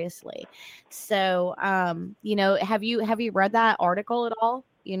seriously. So have you read that article at all?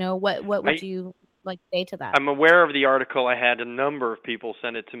 What would you like say to that? I'm aware of the article. I had a number of people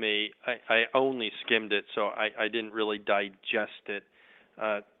send it to me. I only skimmed it, so I didn't really digest it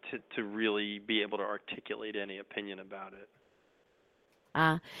to really be able to articulate any opinion about it.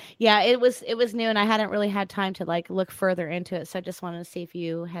 Yeah, it was new, and I hadn't really had time to like look further into it. So I just wanted to see if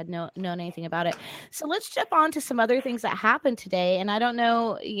you had known anything about it. So let's jump on to some other things that happened today. And I don't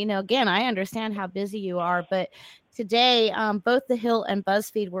know, again, I understand how busy you are, but today, both The Hill and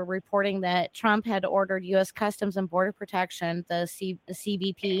BuzzFeed were reporting that Trump had ordered U.S. Customs and Border Protection, the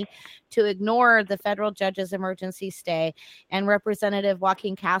CBP, to ignore the federal judge's emergency stay. And Representative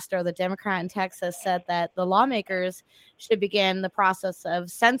Joaquin Castro, the Democrat in Texas, said that the lawmakers should begin the process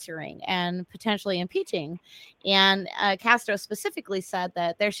of censoring and potentially impeaching. And Castro specifically said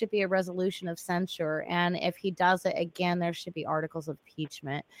that there should be a resolution of censure. And if he does it again, there should be articles of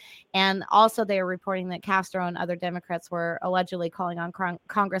impeachment. And also, they are reporting that Castro and other Democrats were allegedly calling on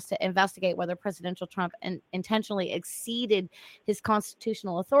Congress to investigate whether presidential Trump intentionally exceeded his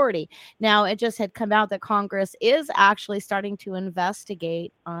constitutional authority. Now, it just had come out that Congress is actually starting to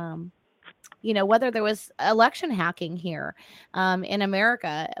investigate whether there was election hacking here in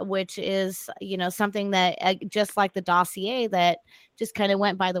America, which is, something that just like the dossier that just kind of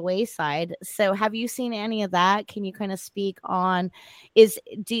went by the wayside. So have you seen any of that? Can you kind of speak on,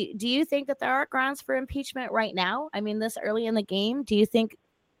 do you think that there are grounds for impeachment right now? I mean, this early in the game, do you think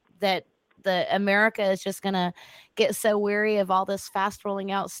that the America is just going to get so weary of all this fast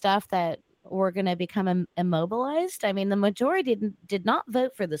rolling out stuff that we're going to become immobilized? I mean, the majority did not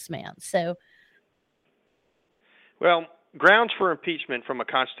vote for this man. So, well, grounds for impeachment from a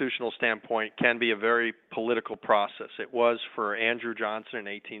constitutional standpoint can be a very political process. It was for Andrew Johnson in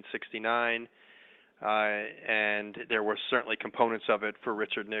 1869, and there were certainly components of it for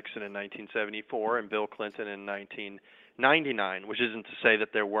Richard Nixon in 1974 and Bill Clinton in 1999, which isn't to say that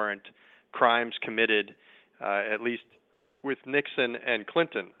there weren't crimes committed, at least with Nixon and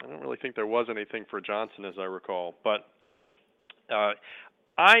Clinton. I don't really think there was anything for Johnson, as I recall. But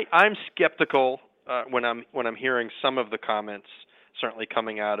I'm skeptical when I'm hearing some of the comments, certainly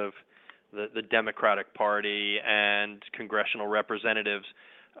coming out of the Democratic Party and congressional representatives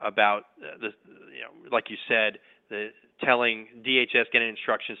about like you said, the telling DHS getting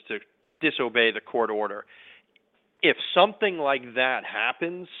instructions to disobey the court order. If something like that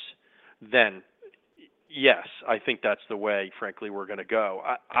happens, then yes, I think that's the way, frankly, we're going to go.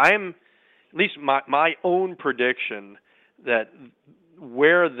 I'm at least my own prediction that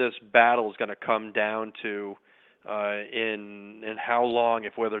where this battle is going to come down to in how long,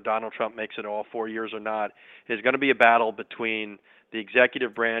 if whether Donald Trump makes it all 4 years or not, is going to be a battle between the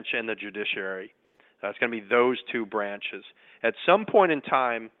executive branch and the judiciary. It's going to be those two branches. At some point in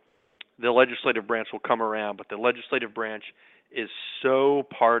time, the legislative branch will come around, but the legislative branch is so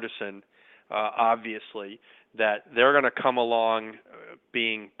partisan, obviously, that they're going to come along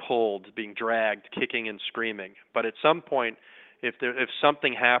being pulled, being dragged, kicking and screaming. But at some point, if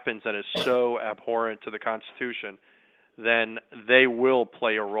something happens that is so abhorrent to the Constitution, then they will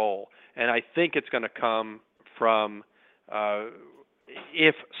play a role. And I think it's going to come from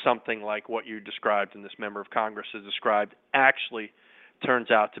if something like what you described and this member of Congress has described actually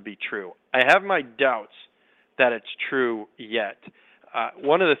turns out to be true. I have my doubts that it's true yet.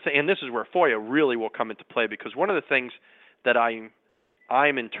 One of the and this is where FOIA really will come into play, because one of the things that I'm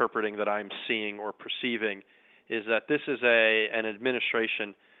interpreting, that I'm seeing or perceiving, is that this is an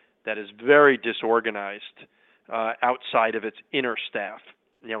administration that is very disorganized outside of its inner staff.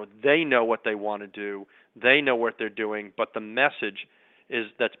 They know what they want to do, they know what they're doing, but the message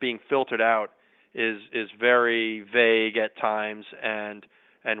that's being filtered out is very vague at times and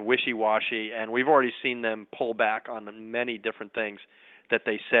wishy-washy, and we've already seen them pull back on many different things that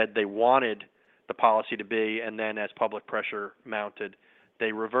they said they wanted the policy to be, and then as public pressure mounted,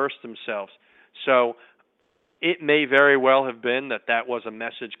 they reversed themselves. So it may very well have been that was a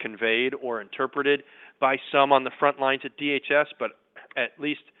message conveyed or interpreted by some on the front lines at DHS, but at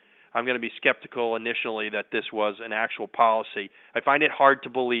least I'm going to be skeptical initially that this was an actual policy. I find it hard to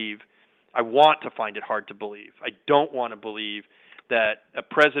believe. I want to find it hard to believe. I don't want to believe that a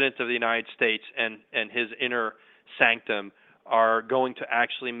president of the United States and his inner sanctum are going to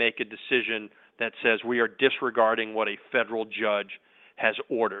actually make a decision that says we are disregarding what a federal judge has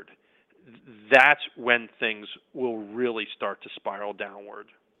ordered. That's when things will really start to spiral downward.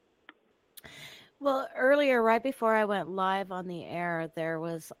 Well, earlier, right before I went live on the air, there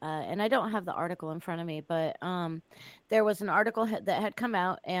was, and I don't have the article in front of me, but there was an article that had come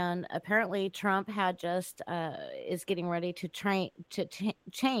out, and apparently Trump had just is getting ready to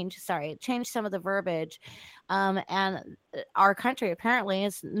change some of the verbiage, and our country apparently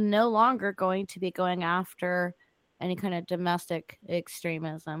is no longer going to be going after any kind of domestic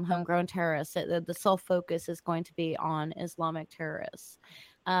extremism, homegrown terrorists. The sole focus is going to be on Islamic terrorists.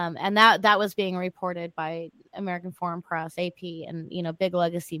 And that was being reported by American Foreign Press, AP, and big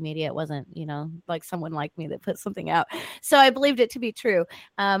legacy media. It wasn't like someone like me that put something out, so I believed it to be true.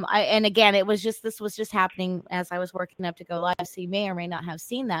 And again, this was just happening as I was working up to go live, so you may or may not have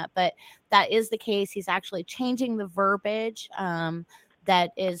seen that, but that is the case. He's actually changing the verbiage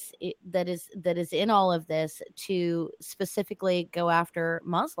that is in all of this to specifically go after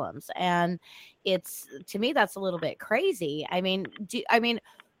Muslims, and it's, to me, that's a little bit crazy.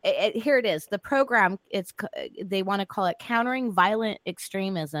 Here it is. The program, they want to call it Countering Violent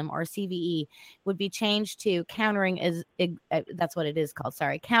Extremism, or CVE, would be changed to that's what it is called.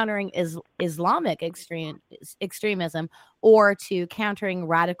 Sorry, Countering Islamic Extremism, or to Countering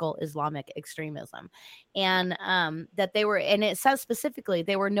Radical Islamic Extremism, and and it says specifically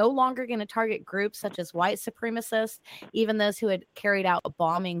they were no longer going to target groups such as white supremacists, even those who had carried out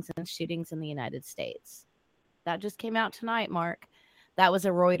bombings and shootings in the United States. That just came out tonight, Mark. That was a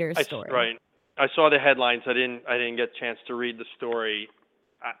Reuters story. Right. I saw the headlines. I didn't get a chance to read the story.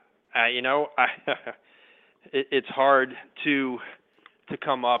 It's hard to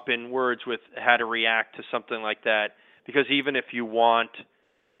come up in words with how to react to something like that, because even if you want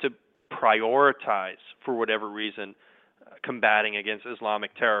to prioritize, for whatever reason, combating against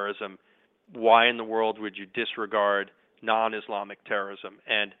Islamic terrorism, why in the world would you disregard non-Islamic terrorism?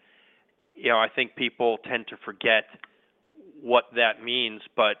 And I think people tend to forget what that means,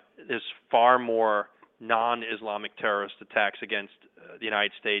 but there's far more non-Islamic terrorist attacks against the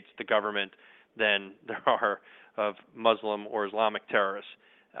United States, the government, than there are of Muslim or Islamic terrorists.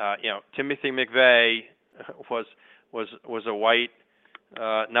 Timothy McVeigh was a white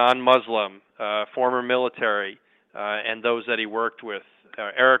non-Muslim, former military, and those that he worked with.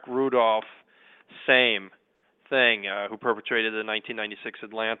 Eric Rudolph, same thing, who perpetrated the 1996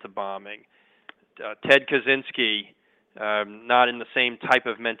 Atlanta bombing. Ted Kaczynski, not in the same type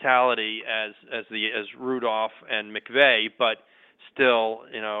of mentality as Rudolph and McVeigh, but still,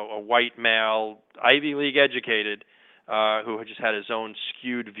 a white male, Ivy League educated, who had just had his own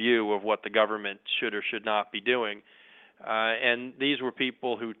skewed view of what the government should or should not be doing. And these were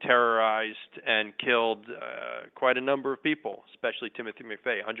people who terrorized and killed quite a number of people, especially Timothy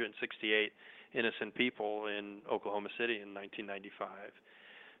McVeigh, 168 innocent people in Oklahoma City in 1995.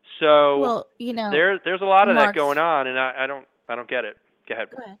 So Well, there's a lot of that Mark's. going on, and I don't get it. Go ahead.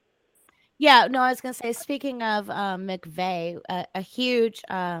 Go ahead. Yeah, no, I was going to say, speaking of McVeigh, a huge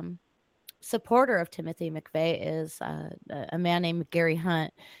supporter of Timothy McVeigh is a man named Gary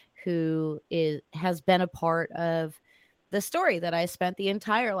Hunt, who has been a part of the story that I spent the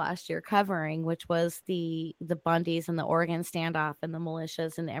entire last year covering, which was the Bundys and the Oregon standoff and the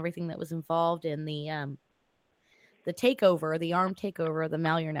militias and everything that was involved in the takeover, the armed takeover of the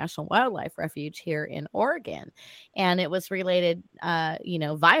Malheur National Wildlife Refuge here in Oregon. And it was related, via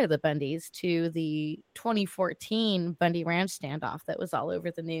the Bundys to the 2014 Bundy Ranch standoff that was all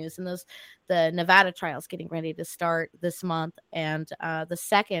over the news. And the Nevada trials getting ready to start this month. And the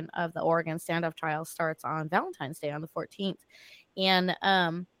second of the Oregon standoff trial starts on Valentine's Day on the 14th. And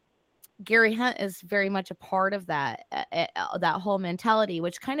Gary Hunt is very much a part of that whole mentality,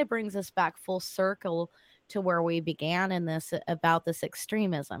 which kind of brings us back full circle to where we began in this, about this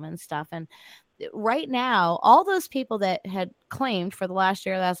extremism and stuff. And right now, all those people that had claimed for the last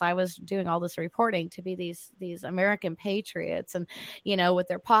year, as I was doing all this reporting, to be these American patriots and, with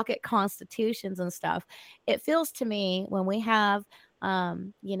their pocket constitutions and stuff, it feels to me when we have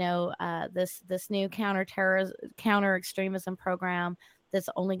this new counter extremism program that's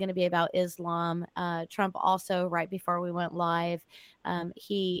only going to be about Islam. Trump also, right before we went live,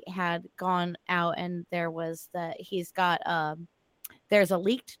 he had gone out and there's a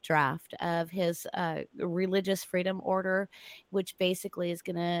leaked draft of his religious freedom order, which basically is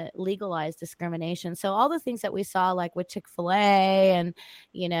going to legalize discrimination. So all the things that we saw, like with Chick-fil-A and,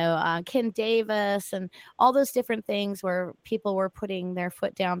 Ken Davis and all those different things where people were putting their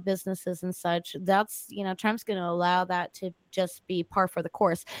foot down businesses and such, that's, Trump's going to allow that to just be par for the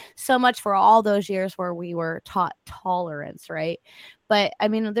course. So much for all those years where we were taught tolerance, right? But I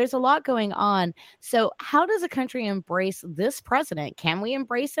mean, there's a lot going on. So how does a country embrace this president? Can we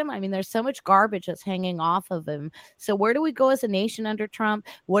embrace him? I mean, there's so much garbage that's hanging off of him. So where do we go as a nation under Trump?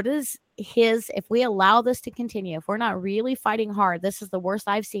 What is if we allow this to continue, if we're not really fighting hard, this is the worst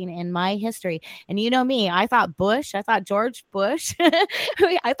I've seen in my history. And you know me, I thought George Bush,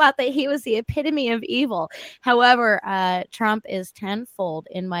 I thought that he was the epitome of evil. However, Trump is tenfold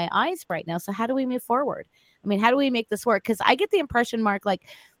in my eyes right now. So how do we move forward? I mean, how do we make this work? Because I get the impression, Mark, like,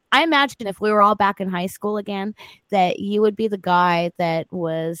 I imagine if we were all back in high school again, that you would be the guy that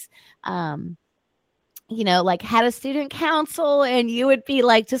was, like had a student council, and you would be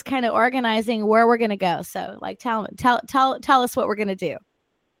like just kind of organizing where we're going to go. So, like, tell us what we're going to do.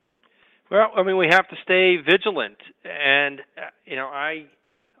 Well, I mean, we have to stay vigilant, and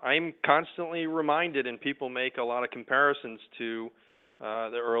I'm constantly reminded, and people make a lot of comparisons to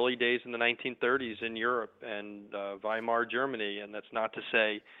the early days in the 1930s in Europe and Weimar Germany, and that's not to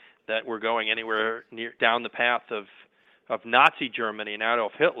say that we're going anywhere down the path of Nazi Germany and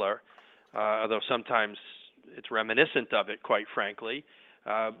Adolf Hitler, although sometimes it's reminiscent of it, quite frankly.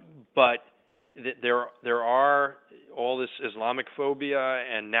 But there are all this Islamic phobia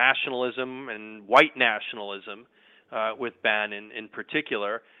and nationalism and white nationalism, with Bannon in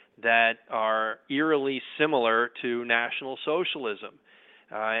particular, that are eerily similar to National Socialism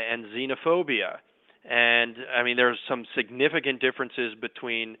and xenophobia. And I mean, there's some significant differences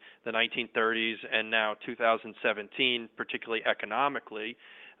between the 1930s and now 2017, particularly economically,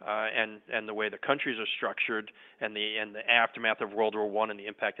 and the way the countries are structured, and the aftermath of World War I and the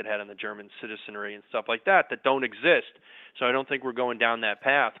impact it had on the German citizenry and stuff like that don't exist. So I don't think we're going down that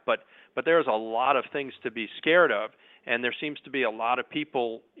path. But there's a lot of things to be scared of, and there seems to be a lot of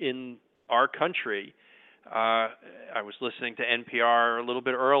people in our country. I was listening to NPR a little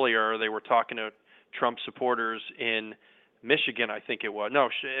bit earlier. They were talking to Trump supporters in Michigan, I think it was. No,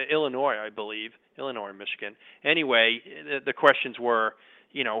 Illinois, I believe. Illinois or Michigan. Anyway, the questions were,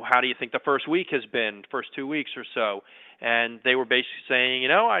 how do you think the first week has been, first 2 weeks or so? And they were basically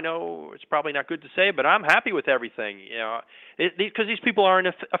saying, I know it's probably not good to say, but I'm happy with everything. Because these people aren't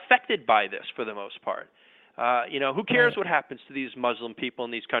affected by this for the most part. Who cares what happens to these Muslim people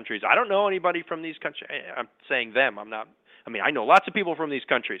in these countries? I don't know anybody from these countries. I'm saying them. I know lots of people from these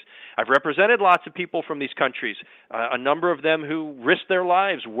countries. I've represented lots of people from these countries, a number of them who risked their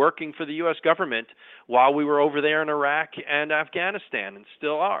lives working for the U.S. government while we were over there in Iraq and Afghanistan, and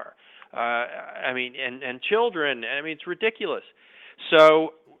still are. I mean, and children. I mean, it's ridiculous.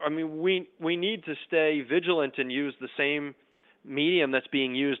 So, I mean, we need to stay vigilant and use the same medium that's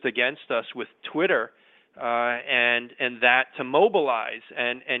being used against us with Twitter, and that to mobilize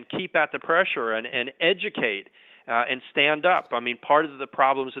and keep at the pressure and educate and stand up. I mean, part of the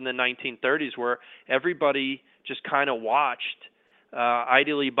problems in the 1930s were everybody just kind of watched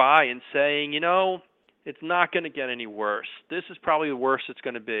idly by and saying, it's not going to get any worse. This is probably the worst it's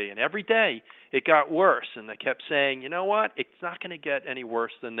going to be. And every day it got worse. And they kept saying, you know what? It's not going to get any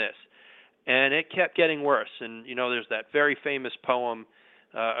worse than this. And it kept getting worse. And, there's that very famous poem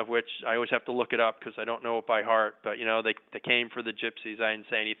of which I always have to look it up because I don't know it by heart. But, they came for the gypsies. I didn't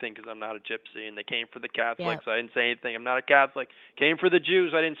say anything because I'm not a gypsy. And they came for the Catholics. Yeah. I didn't say anything. I'm not a Catholic. Came for the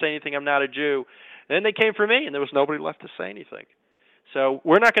Jews. I didn't say anything. I'm not a Jew. And then they came for me, and there was nobody left to say anything. So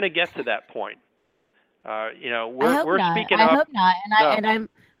we're not going to get to that point. We're speaking up. I hope not. And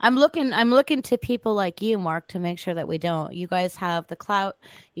I'm looking to people like you, Mark, to make sure that we don't. You guys have the clout,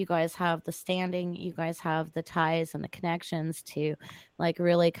 you guys have the standing, you guys have the ties and the connections to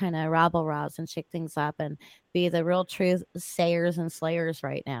really kind of rabble-rouse and shake things up and be the real truth sayers and slayers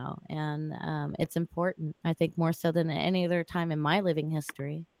right now. And it's important, I think, more so than at any other time in my living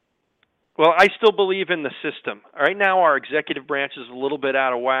history. Well, I still believe in the system. Right now, our executive branch is a little bit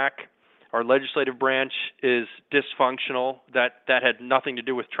out of whack. Our legislative branch is dysfunctional. That had nothing to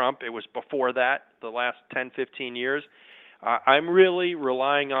do with Trump. It was before that, the last 10, 15 years. I'm really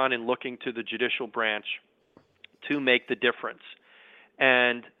relying on and looking to the judicial branch to make the difference.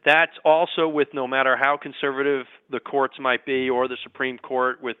 And that's also with no matter how conservative the courts might be or the Supreme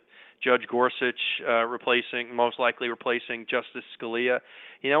Court with Judge Gorsuch most likely replacing Justice Scalia.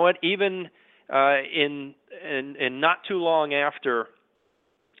 You know what? Even in not too long after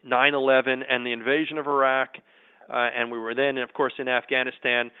 9/11 and the invasion of Iraq, and we were then, of course, in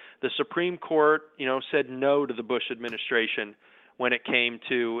Afghanistan, the Supreme Court, said no to the Bush administration when it came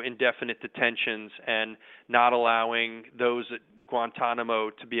to indefinite detentions and not allowing those at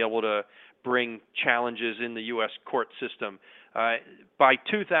Guantanamo to be able to bring challenges in the U.S. court system. By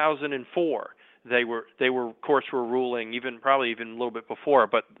 2004, courts were ruling, probably even a little bit before,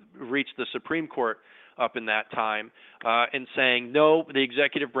 but reached the Supreme Court up in that time, and saying, no, the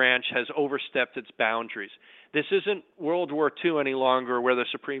executive branch has overstepped its boundaries. This isn't World War II any longer where the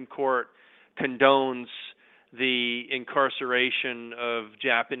Supreme Court condones the incarceration of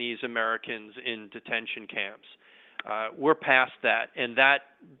Japanese Americans in detention camps. We're past that, and that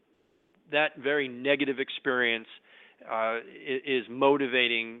very negative experience is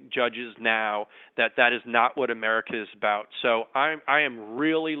motivating judges now that is not what America is about. So I am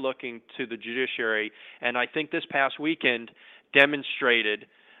really looking to the judiciary, and I think this past weekend demonstrated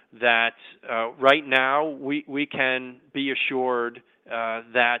that right now we can be assured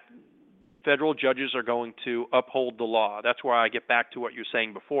that federal judges are going to uphold the law. That's why I get back to what you were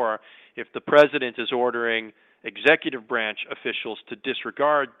saying before. If the president is ordering executive branch officials to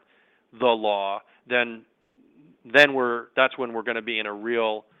disregard the law, then that's when we're going to be in a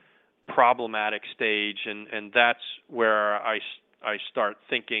real problematic stage, and that's where I start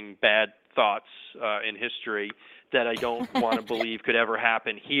thinking bad thoughts in history that I don't want to believe could ever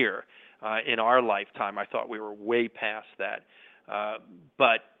happen here in our lifetime. I thought we were way past that,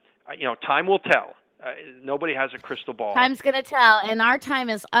 but time will tell. Nobody has a crystal ball. Time's going to tell, and our time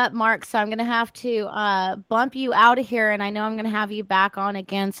is up, Mark, so I'm going to have to bump you out of here, and I know I'm going to have you back on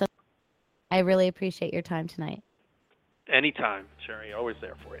again, so I really appreciate your time tonight. Anytime, Cheri. Always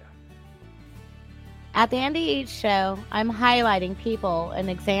there for you. At the end of each show, I'm highlighting people and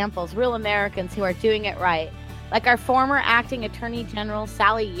examples, real Americans who are doing it right. Like our former acting Attorney General,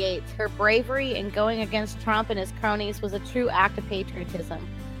 Sally Yates. Her bravery in going against Trump and his cronies was a true act of patriotism.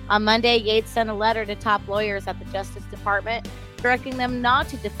 On Monday, Yates sent a letter to top lawyers at the Justice Department, directing them not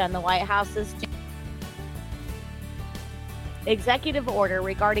to defend the White House's executive order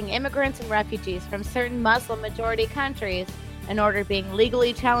regarding immigrants and refugees from certain Muslim-majority countries, an order being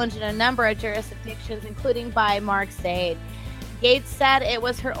legally challenged in a number of jurisdictions, including by Mark Zaid. Yates said it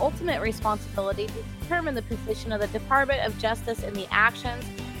was her ultimate responsibility to determine the position of the Department of Justice in the actions,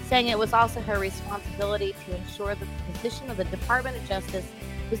 saying it was also her responsibility to ensure that the position of the Department of Justice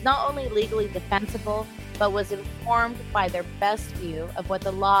was not only legally defensible, but was informed by their best view of what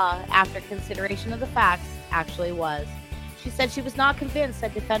the law, after consideration of the facts, actually was. She said she was not convinced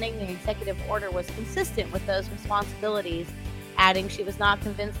that defending the executive order was consistent with those responsibilities, adding she was not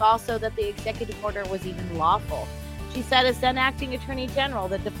convinced also that the executive order was even lawful. She said, as then acting Attorney General,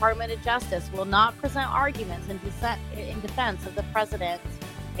 the Department of Justice will not present arguments in defense of the President's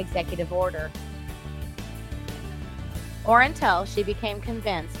executive order. or until she became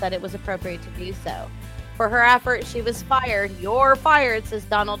convinced that it was appropriate to do so. For her effort, she was fired. You're fired, says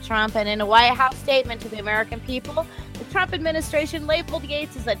Donald Trump. And in a White House statement to the American people, the Trump administration labeled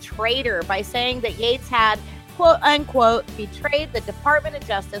Yates as a traitor by saying that Yates had, quote unquote, betrayed the Department of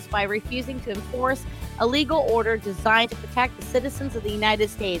Justice by refusing to enforce a legal order designed to protect the citizens of the United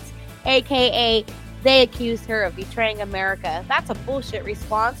States, aka they accused her of betraying America. That's a bullshit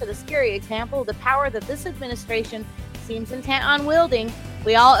response and a scary example of the power that this administration seems intent on wielding.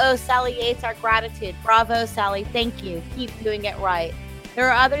 We all owe Sally Yates our gratitude. Bravo, Sally. Thank you. Keep doing it right. There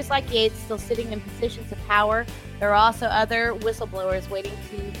are others like Yates still sitting in positions of power. There are also other whistleblowers waiting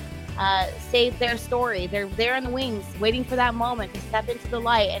to save their story. They're there in the wings, waiting for that moment to step into the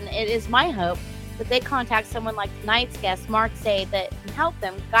light. And it is my hope that they contact someone like tonight's guest, Mark Zaid, that can help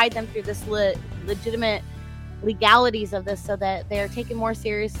them, guide them through this legitimate legalities of this so that they are taken more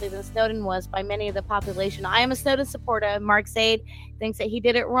seriously than Snowden was by many of the population. I am a Snowden supporter. Mark Zaid thinks that he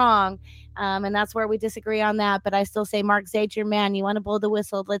did it wrong, and that's where we disagree on that. But I still say, Mark Zaid, your man. You want to blow the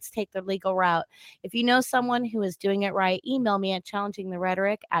whistle, let's take the legal route. If you know someone who is doing it right, email me at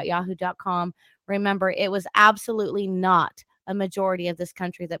challengingtherhetoric@yahoo.com. Remember, it was absolutely not a majority of this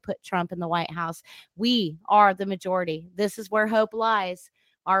country that put Trump in the White House. We are the majority. This is where hope lies.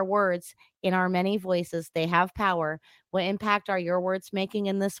 Our words, in our many voices, they have power. What impact are your words making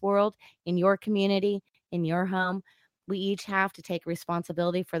in this world, in your community, in your home? We each have to take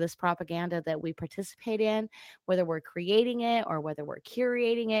responsibility for this propaganda that we participate in, whether we're creating it or whether we're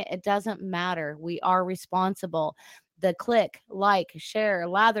curating it. It doesn't matter. We are responsible. The click, like, share,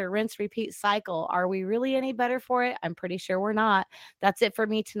 lather, rinse, repeat cycle. Are we really any better for it? I'm pretty sure we're not. That's it for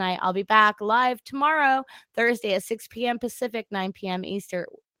me tonight. I'll be back live tomorrow, Thursday at 6 p.m. Pacific, 9 p.m. Eastern,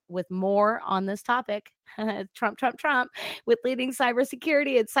 with more on this topic. Trump, with leading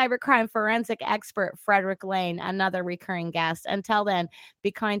cybersecurity and cybercrime forensic expert Frederick Lane, another recurring guest. Until then,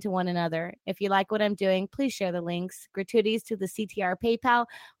 be kind to one another. If you like what I'm doing, please share the links. Gratuities to the CTR PayPal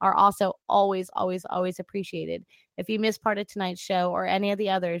are also always, always, always appreciated. If you missed part of tonight's show or any of the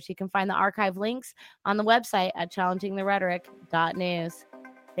others, you can find the archive links on the website at challengingtherhetoric.news.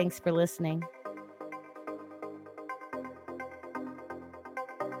 Thanks for listening.